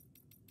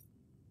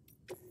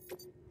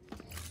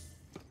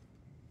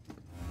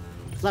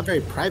 It's not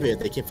very private.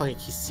 They can fucking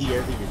see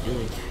everything you're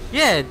doing.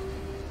 Yeah.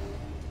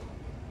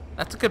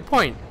 That's a good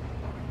point.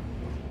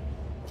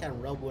 Can't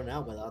rub one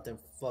out without them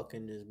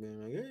fucking just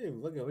being like, hey,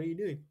 look at what are you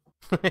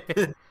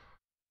doing?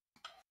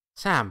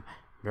 Sam,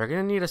 we're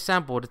gonna need a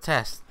sample to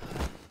test.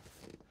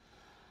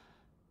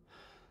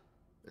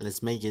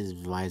 Let's make his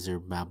visor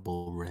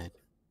babble red.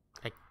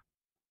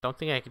 Don't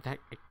think I can.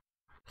 You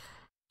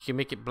can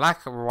make it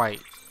black or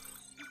white.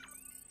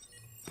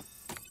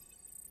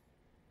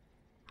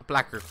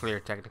 Black or clear,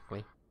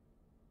 technically.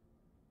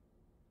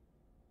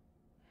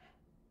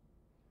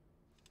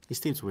 He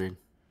sleeps weird.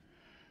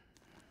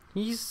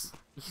 He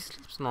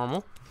sleeps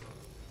normal.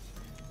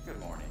 Good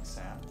morning,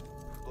 Sam.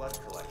 Blood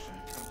collection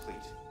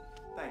complete.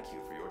 Thank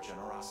you for your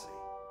generosity.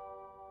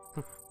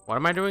 What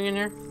am I doing in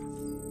here?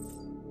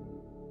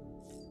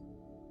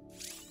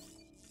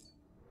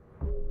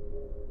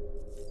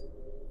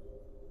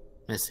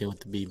 Messing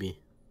with the BB.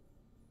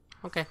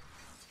 Okay.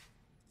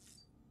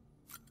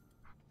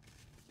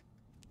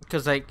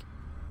 Because, like,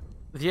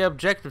 the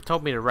objective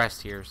told me to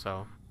rest here,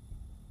 so.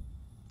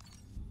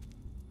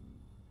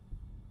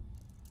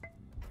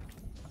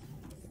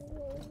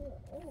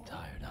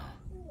 Tired, huh?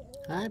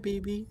 Hi,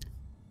 BB.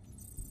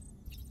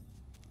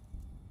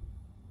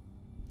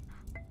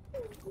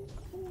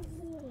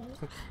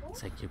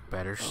 It's like, you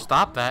better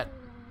stop that.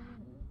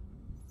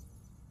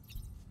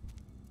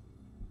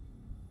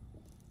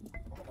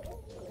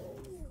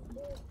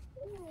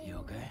 You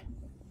okay?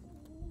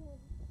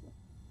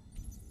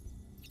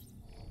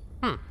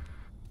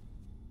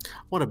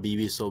 What a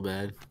BB so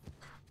bad.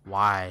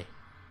 Why?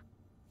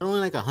 Only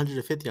like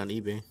 150 on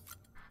eBay.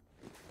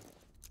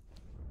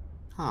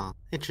 Huh.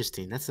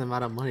 Interesting. That's the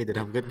amount of money that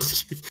I'm good.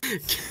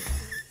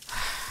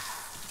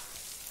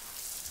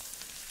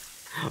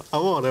 I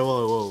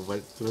won't.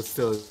 But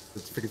still,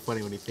 it's pretty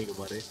funny when you think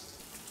about it.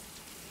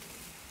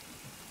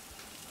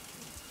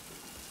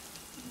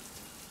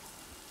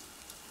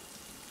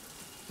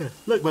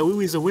 Look, my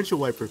wee-wee's a windshield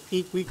wiper.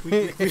 Weak.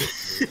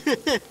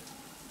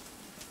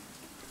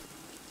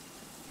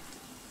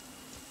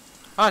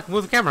 Oh, I can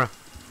move the camera.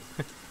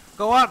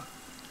 Go up.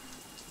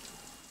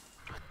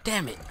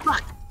 Damn it.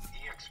 Fuck.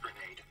 EX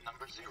grenade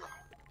number 0.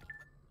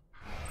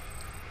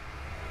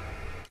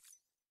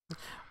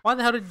 Why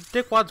the hell did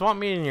dickwads want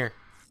me in here?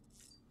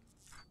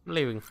 I'm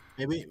leaving.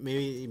 Maybe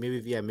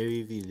if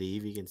you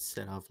leave, you can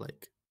set off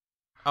like.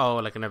 Oh,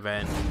 like an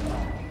event.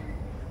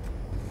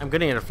 I'm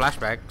getting a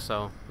flashback,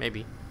 so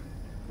maybe.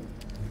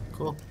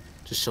 Cool.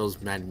 Just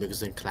shows Matt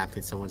Mickelson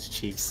clapping someone's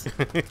cheeks.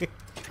 Like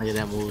in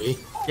that movie.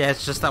 Yeah,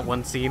 it's just that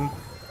one scene.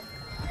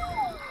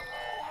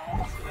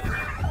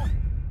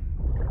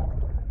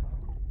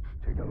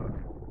 Take a look.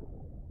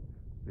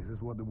 This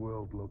is what the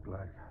world looked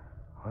like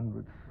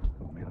hundreds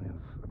of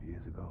millions of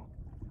years ago.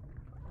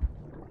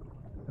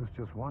 It was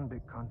just one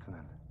big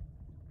continent.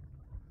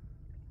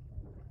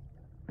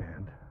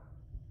 And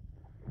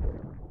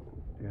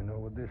do you know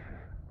what this is?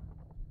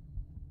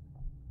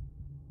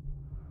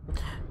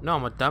 No,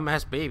 I'm a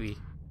dumbass baby.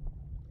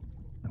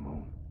 The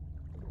moon.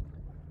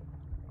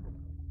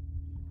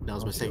 That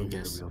was my I'll show second you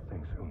guess. the real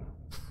thing soon.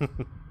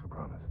 I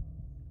promise.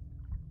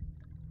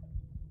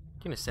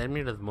 You gonna send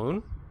me to the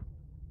moon?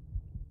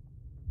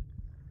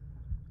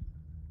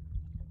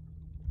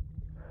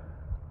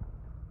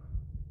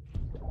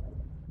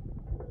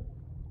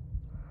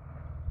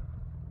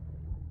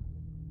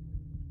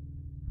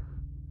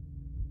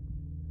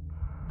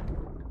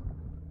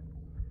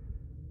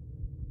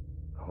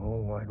 The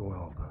whole wide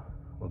world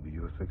will be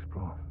yours to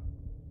explore.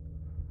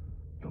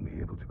 You'll be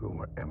able to go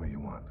wherever you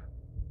want.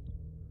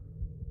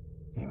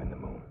 Even the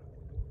moon.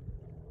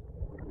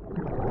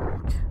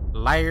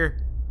 Liar.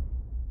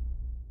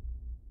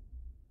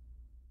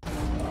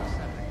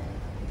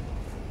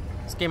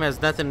 This game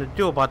has nothing to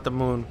do about the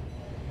moon.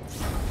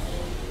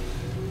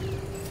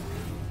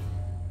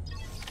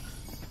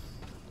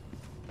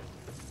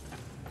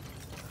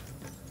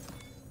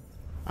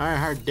 Alright,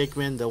 Hard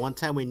Dickman, the one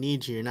time we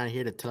need you, you're not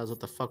here to tell us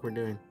what the fuck we're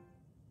doing.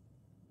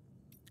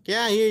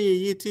 Yeah, I hear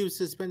you, YouTube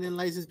suspending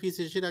license piece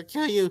of shit, I'll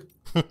kill you.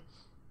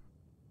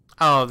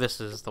 Oh, this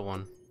is the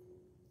one.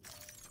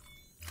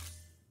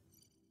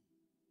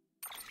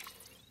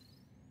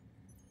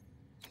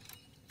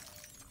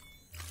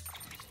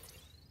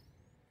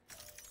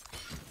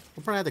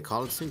 We'll probably have to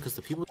call it soon because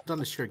the people down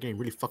the street are getting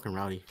really fucking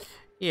rowdy.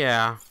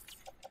 Yeah.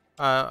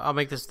 I'll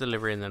make this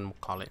delivery and then we'll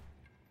call it.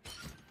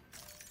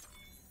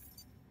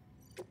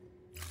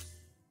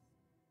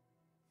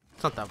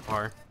 It's not that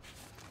far.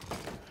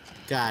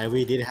 God, if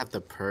we didn't have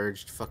to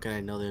purge, fucking I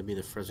know they'd be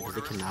the first because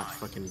they cannot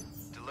fucking.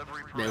 Like,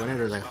 whenever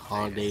there's like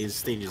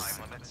holidays, they just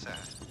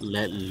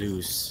let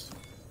loose.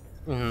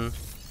 Mm-hmm.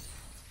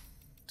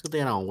 So they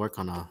don't work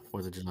on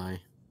 4th of July.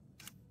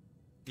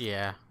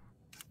 Yeah.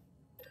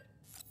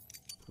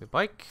 My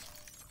bike.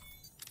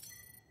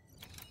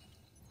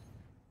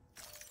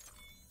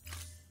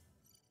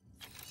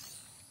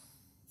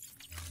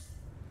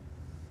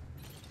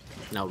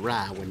 Now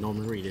ride with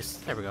Norman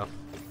Reedus. There we go.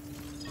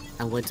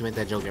 I'm going to make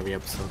that joke every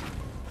episode.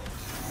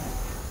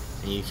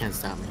 And you can't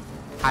stop me.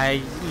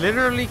 I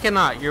literally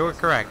cannot. You're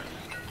correct.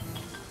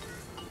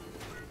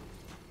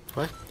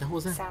 What? The hell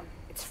was that? Sam,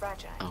 it's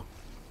fragile. Oh.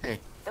 Hey.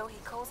 Though he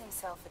calls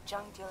himself a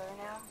junk dealer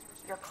now,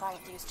 your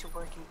client used to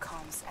work in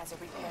comms as a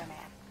repairman.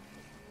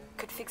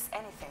 Could fix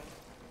anything,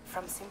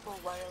 from simple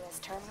wireless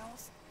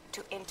terminals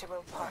to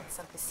integral parts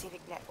of the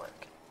civic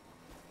network.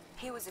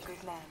 He was a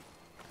good man,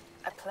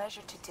 a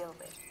pleasure to deal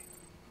with.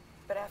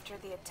 But after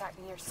the attack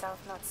near South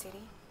Knot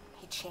City,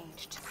 he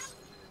changed.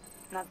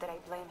 Not that I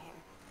blame him.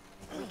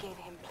 We gave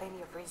him plenty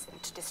of reason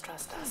to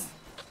distrust us.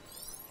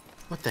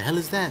 What the hell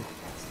is that?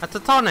 That's a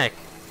tonic.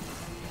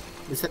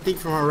 Is that thing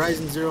from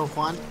Horizon Zero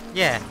Dawn?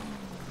 Yeah.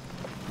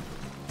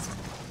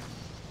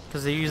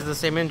 Because they use the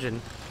same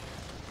engine.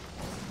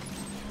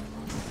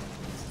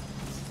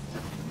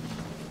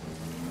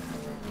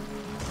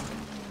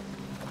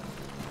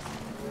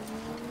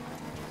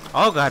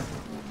 Oh god.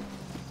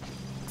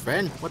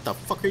 Friend, what the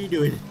fuck are you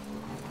doing?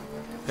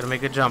 Gonna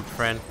make a jump,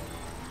 friend.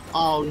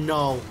 Oh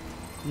no.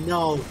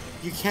 No,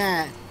 you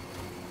can't.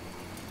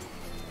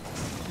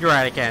 You're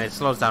right, I can. It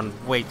slows down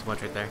way too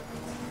much right there.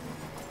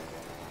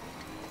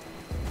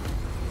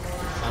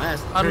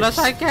 Unless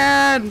I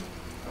can!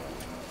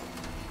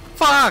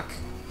 Fuck!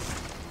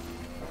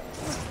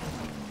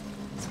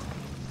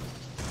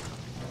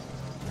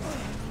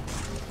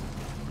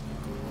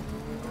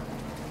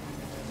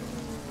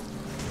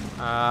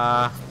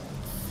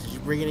 Did you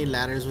bring any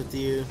ladders with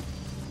you?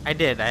 I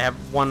did. I have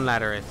one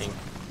ladder, I think.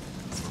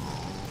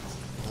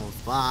 Oh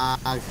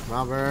fuck,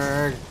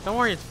 Robert. Don't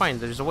worry, it's fine.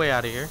 There's a way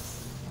out of here.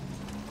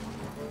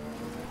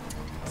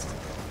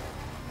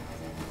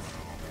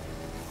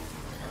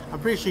 I'm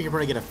pretty sure you can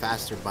probably get a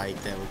faster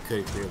bike that would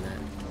could clear that.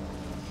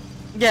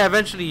 Yeah,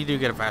 eventually you do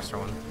get a faster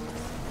one.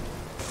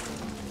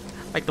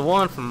 Like the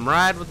one from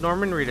Ride with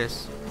Norman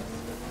Reedus.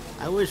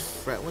 I wish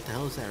what the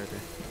hell is that right there?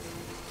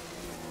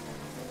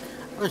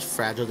 I wish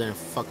Fragile didn't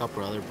fuck up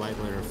her other bike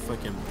with her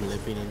fucking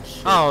blipping and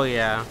shit. Oh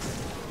yeah.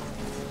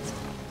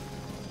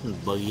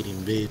 Bug eating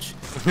bitch.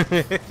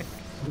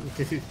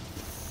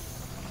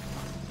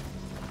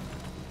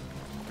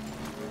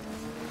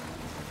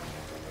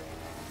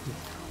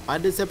 Why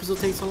did this episode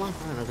take so long?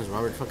 I don't know, because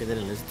Robert fucking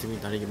didn't listen to me.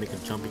 Thought he could make a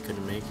jump he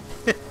couldn't make.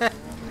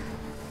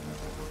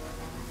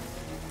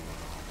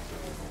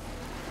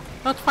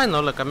 That's fine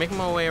though. Look, I'm making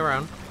my way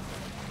around.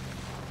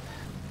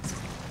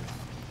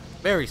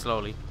 Very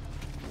slowly.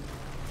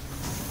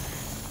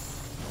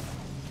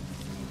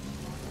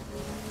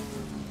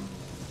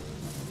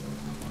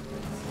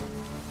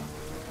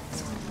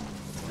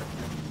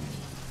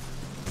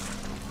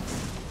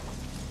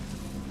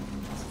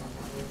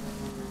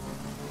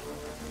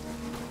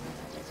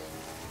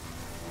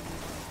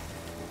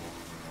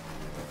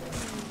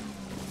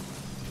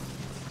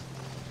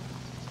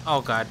 Oh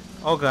god.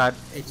 Oh god.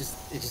 It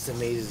just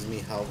amazes me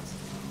how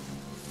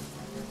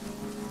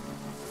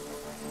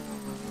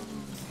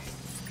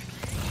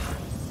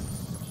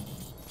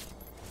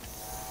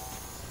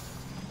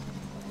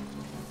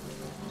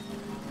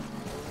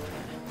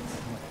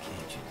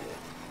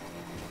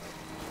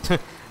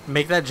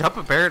Make that jump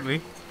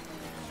apparently.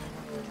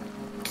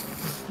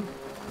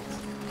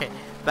 Okay,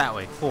 that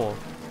way. Cool.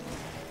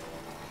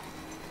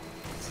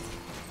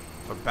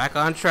 We're back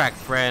on track,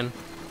 friend.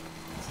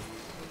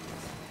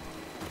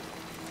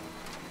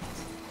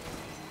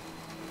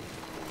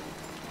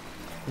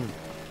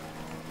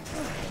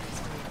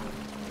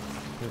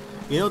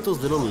 You know what those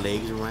little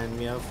legs remind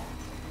me of?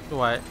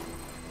 What?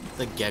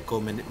 The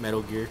Gecko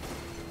Metal Gear.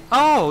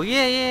 Oh,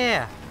 yeah, yeah,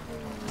 yeah.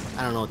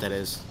 I don't know what that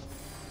is.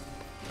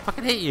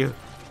 Fucking hate you.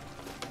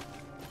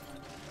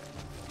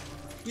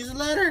 Use a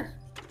ladder.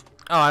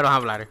 Oh, I don't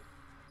have a ladder.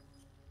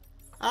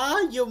 Ah,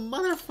 you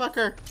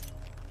motherfucker.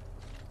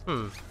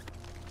 Hmm.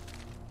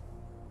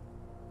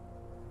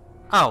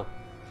 Oh.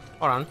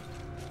 Hold on.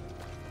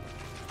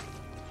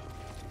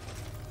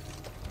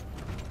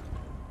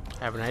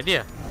 I have an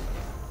idea.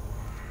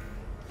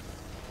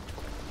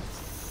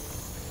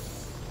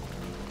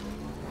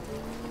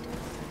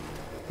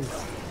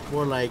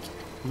 More like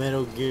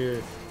Metal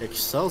Gear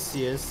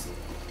Excelsius.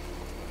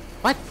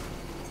 What?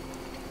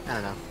 I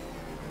don't know.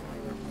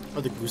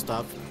 Or the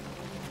Gustav.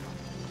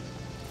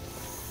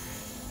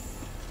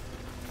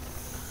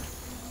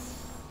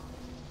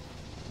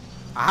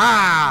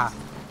 Ah!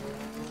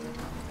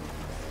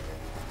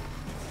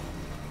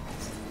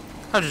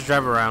 I'll just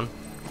drive around.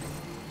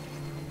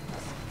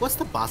 What's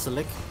the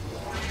basilic?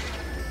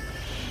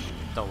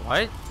 The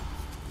what?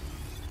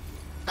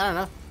 I don't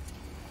know.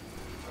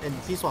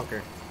 And Peace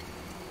Walker.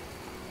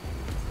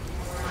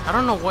 I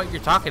don't know what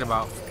you're talking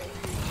about.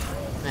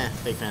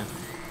 Big fan.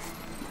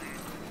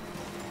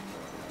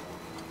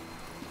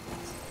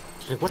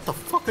 Like, what the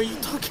fuck are you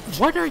talking about?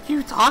 What are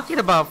you talking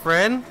about,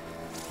 friend?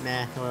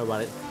 Nah, don't worry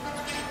about it.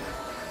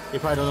 You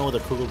probably don't know what the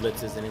Kugel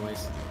Blitz is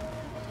anyways.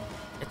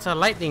 It's a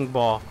lightning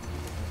ball.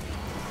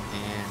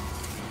 Yeah.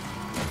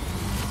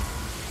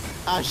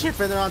 Oh shit,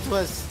 friend, they're onto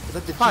us. Is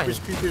that the Fine. Jeepers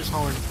Creepers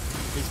horn?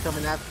 He's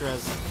coming after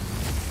us.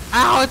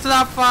 Ow, it's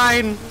not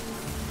fine!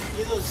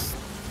 You little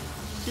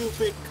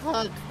stupid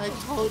cuck. I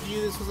told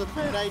you this was a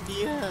bad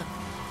idea.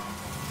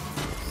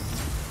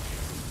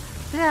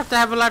 They have to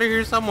have a ladder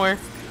here somewhere.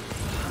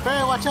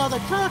 Barry, watch out, the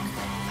truck!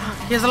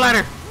 Here's a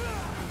ladder.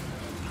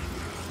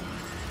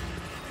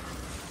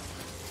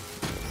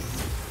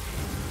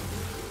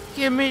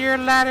 Give me your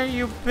ladder,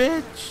 you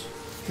bitch.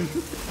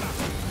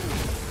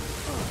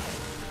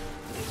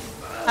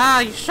 Ah,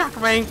 you shocked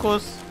my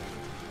ankles.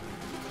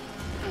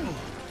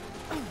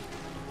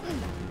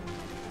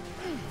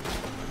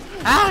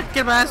 Ah,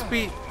 get my ass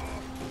beat.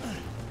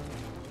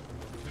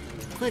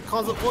 Quick,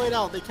 call the void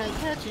out. They can't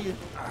catch you.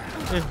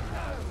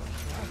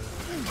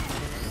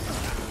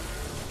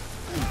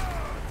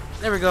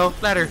 There we go.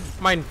 Ladder.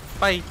 Mine.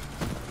 Bye.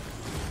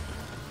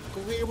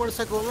 Go get your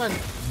motorcycle and run.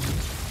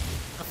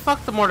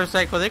 Fuck the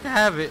motorcycle, they can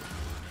have it.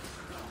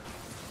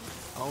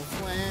 Oh,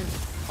 Flynn.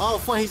 Oh,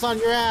 Flynn, he's on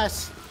your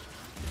ass.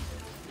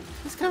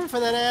 He's coming for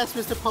that ass,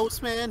 Mr.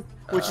 Postman.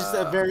 Which is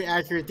a very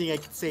accurate thing I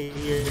can say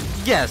here.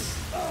 Yes.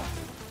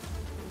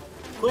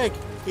 Quick,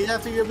 he's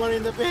after your money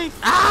in the bank.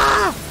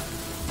 Ah!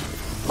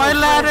 My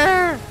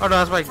ladder! Oh no,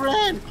 that's my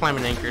Friend.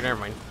 climbing anchor, never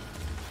mind.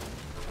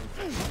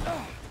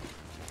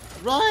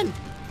 Run!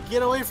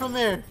 Get away from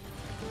there.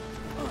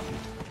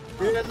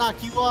 They're gonna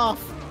knock you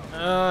off.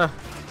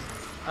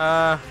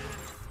 I'll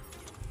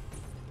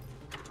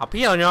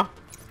pee on y'all.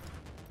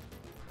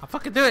 I'll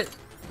fucking do it.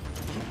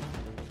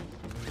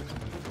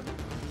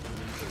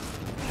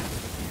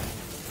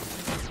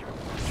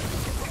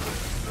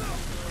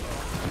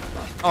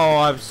 Oh,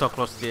 I'm so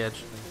close to the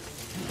edge.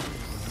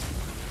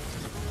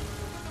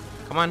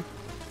 Come on.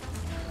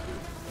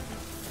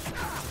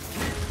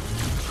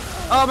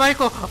 Oh,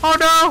 Michael! Oh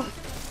no!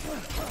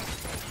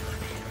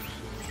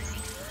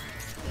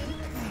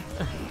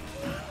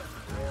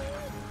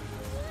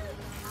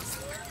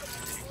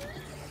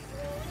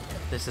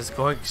 This is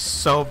going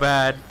so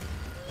bad,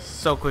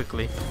 so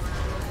quickly.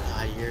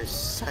 Ah, you're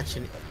such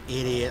an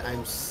idiot.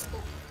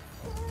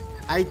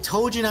 I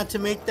told you not to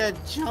make that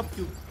jump,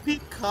 you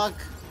big cock.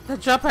 The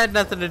jump had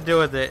nothing to do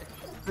with it.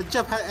 The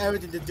jump had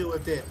everything to do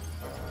with it.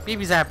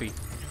 BB's happy.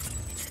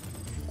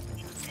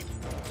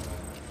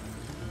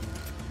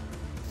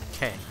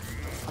 Okay.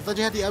 I thought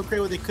you had the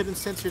upgrade where they couldn't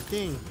sense your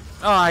thing.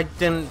 Oh, I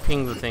didn't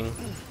ping the thing.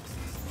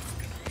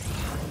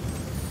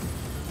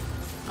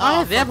 Oh,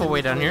 yeah, they have a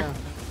way down here.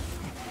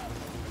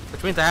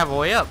 Which means I have a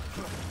way up.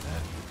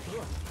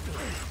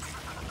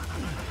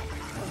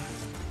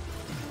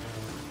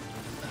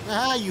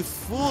 Ah, you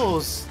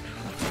fools!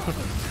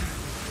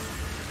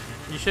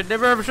 You should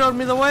never have shown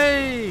me the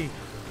way!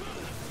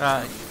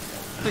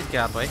 Please get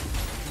out of the way.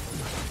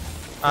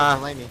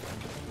 Lightning.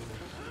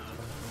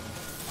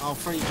 Oh,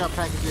 friend, you drop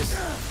packages.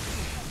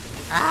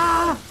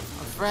 Ah! A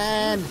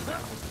friend!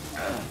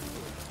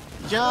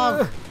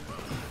 Jump!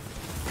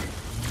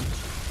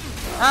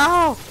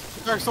 Ow!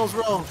 Dark Souls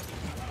roll.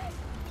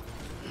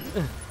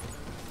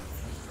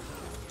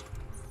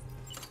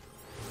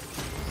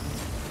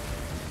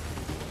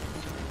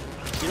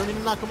 You don't need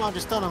to knock him out,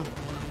 just stun him.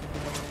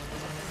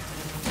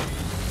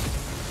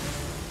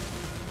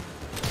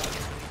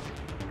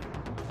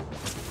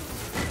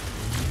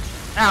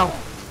 Ow!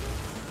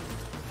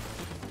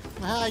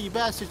 Ah, you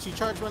bastards, you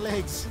charged my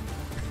legs.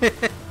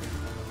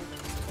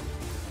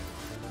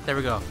 There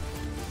we go.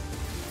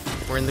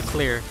 We're in the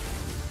clear.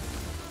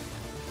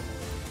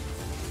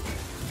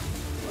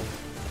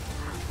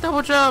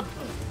 Double jump!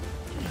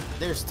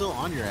 They're still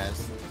on your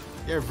ass.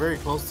 They're very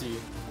close to you.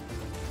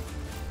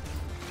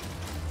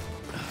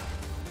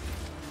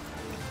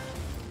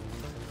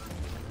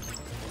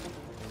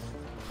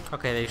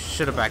 Okay, they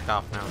should have backed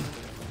off now.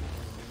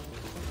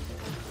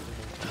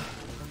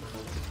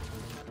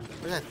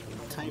 Where's that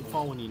time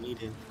fall when you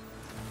need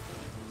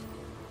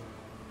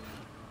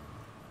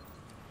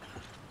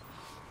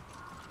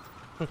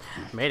it?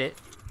 Made it.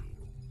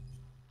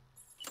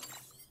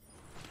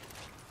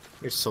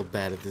 You're so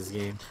bad at this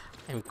game.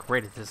 I'm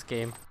great at this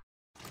game.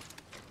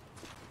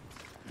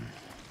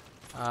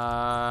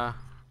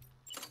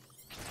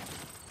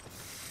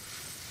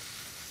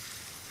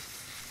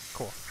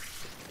 Cool.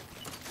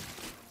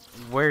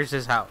 Where's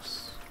his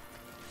house?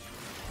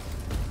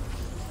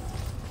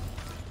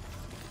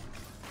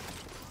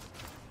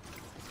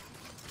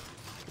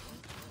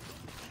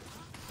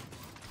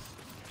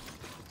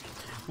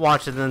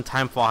 Watch, and then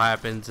timefall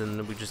happens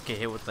and we just get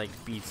hit with like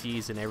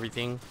BTs and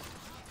everything.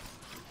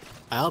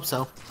 I hope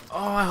so. Oh,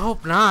 I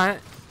hope not.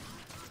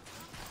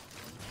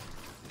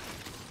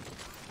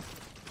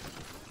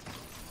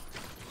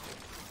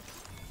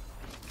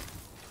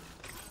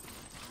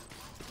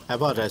 I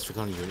apologize for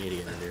calling you an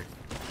idiot earlier.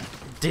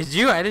 Did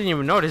you? I didn't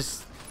even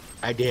notice.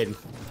 I did.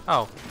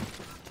 Oh.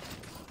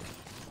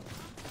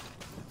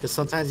 Because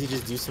sometimes you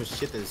just do some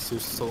shit that's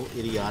so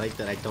idiotic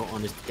that I don't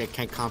understand. I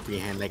can't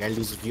comprehend. Like, I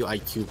lose a few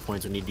IQ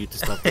points when you do the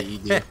stuff that you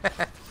do.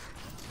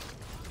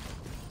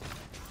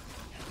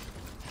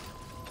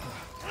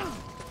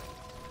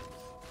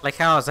 Like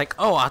how I was like,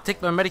 oh, I'll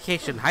take my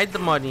medication, hide the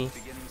money,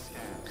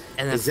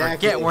 and then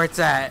forget where it's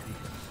at.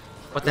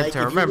 But then like,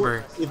 to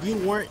remember. If you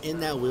weren't in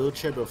that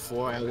wheelchair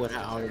before, I would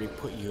have already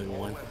put you in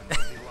one.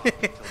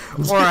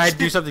 Or I'd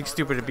do something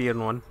stupid to be in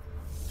one.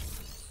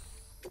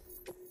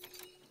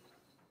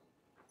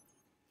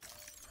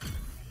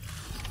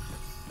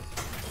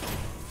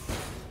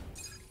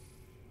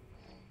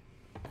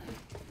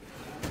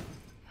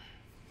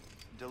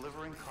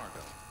 Delivering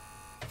cargo.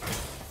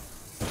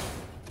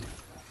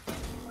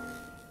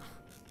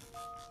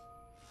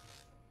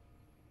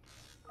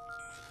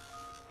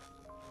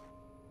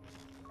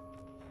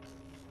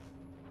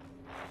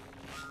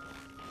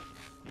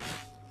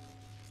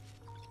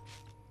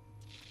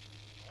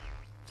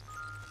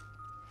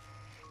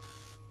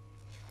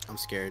 I'm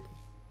scared.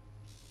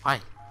 Why?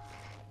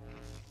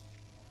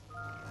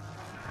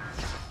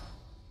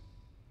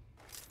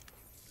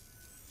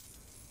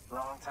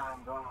 Long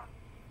time gone,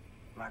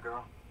 my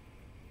girl.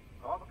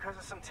 because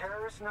of some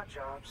terrorist nut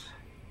jobs.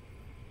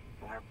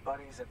 And their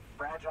buddies at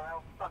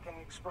Fragile fucking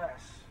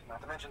Express.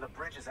 Not to mention the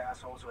Bridges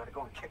assholes who had to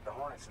go and kick the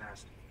hornet's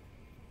nest.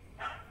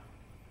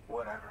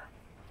 Whatever.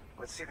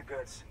 Let's see the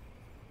goods.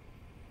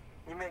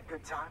 You make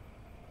good time.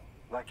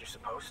 Like you're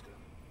supposed to.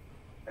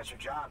 That's your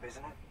job,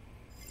 isn't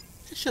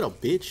it? Shut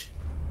up, bitch.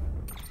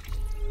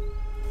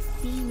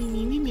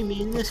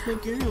 Me, that's my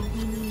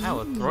girl. I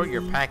will throw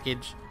your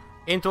package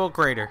into a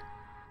crater.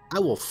 I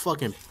will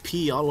fucking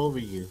pee all over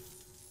you.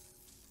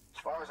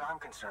 As far as I'm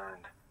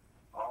concerned,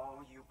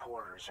 all you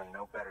porters are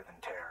no better than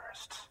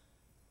terrorists.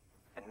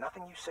 And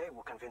nothing you say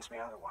will convince me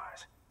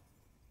otherwise.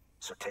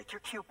 So take your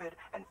Cupid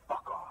and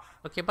fuck off.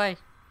 Okay, bye.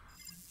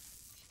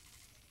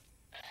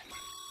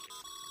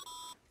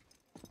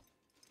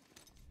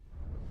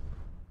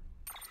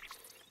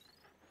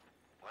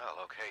 Well,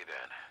 okay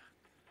then.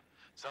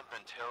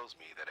 Something tells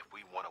me that if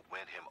we want to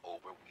win him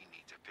over, we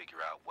need to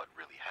figure out what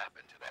really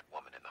happened to that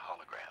woman in the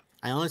hologram.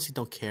 I honestly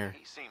don't care.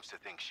 He seems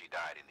to think she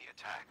died in the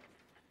attack.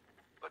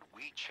 But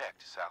we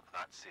checked South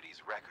Knot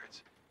City's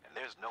records, and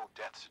there's no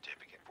death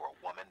certificate for a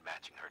woman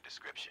matching her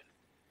description.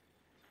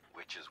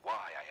 Which is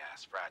why I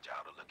asked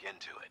Fragile to look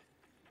into it.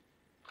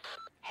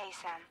 Hey,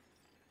 Sam.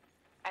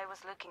 I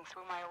was looking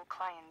through my old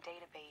client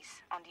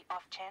database on the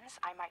off chance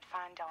I might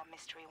find our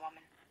mystery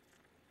woman.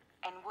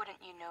 And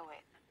wouldn't you know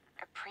it,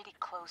 a pretty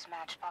close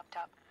match popped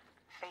up.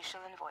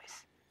 Facial and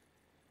voice.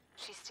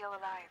 She's still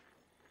alive.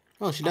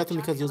 Oh, she left him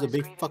because he was a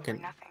big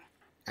fucking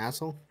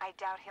asshole? I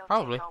doubt he'll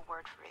Probably. take our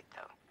word for it,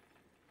 though.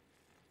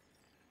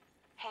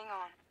 Hang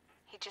on.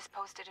 He just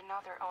posted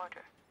another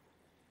order.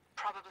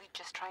 Probably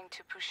just trying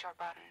to push our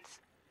buttons.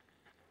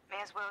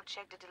 May as well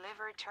check the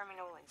delivery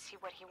terminal and see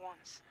what he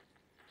wants.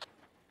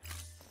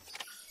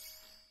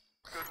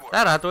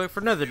 That I have to wait for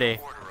another day.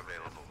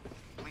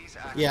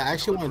 Yeah, I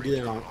actually want to do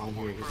that on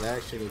here because that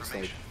actually looks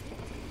like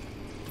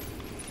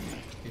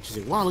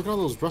interesting. Wow, look at all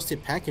those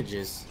rusted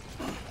packages.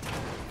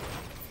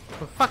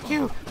 Well, fuck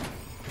you.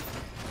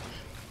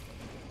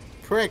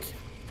 Prick.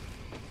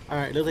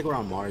 Alright, looks like we're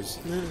on Mars.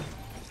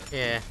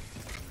 Yeah.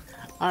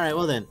 Alright,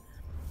 well then.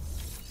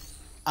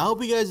 I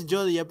hope you guys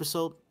enjoyed the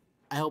episode.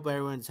 I hope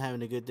everyone's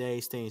having a good day,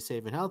 staying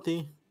safe and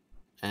healthy.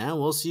 And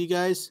we'll see you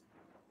guys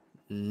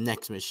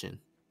next mission.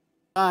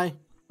 Bye.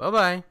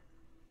 Bye-bye.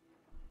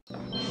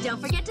 Don't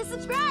forget to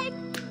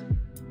subscribe.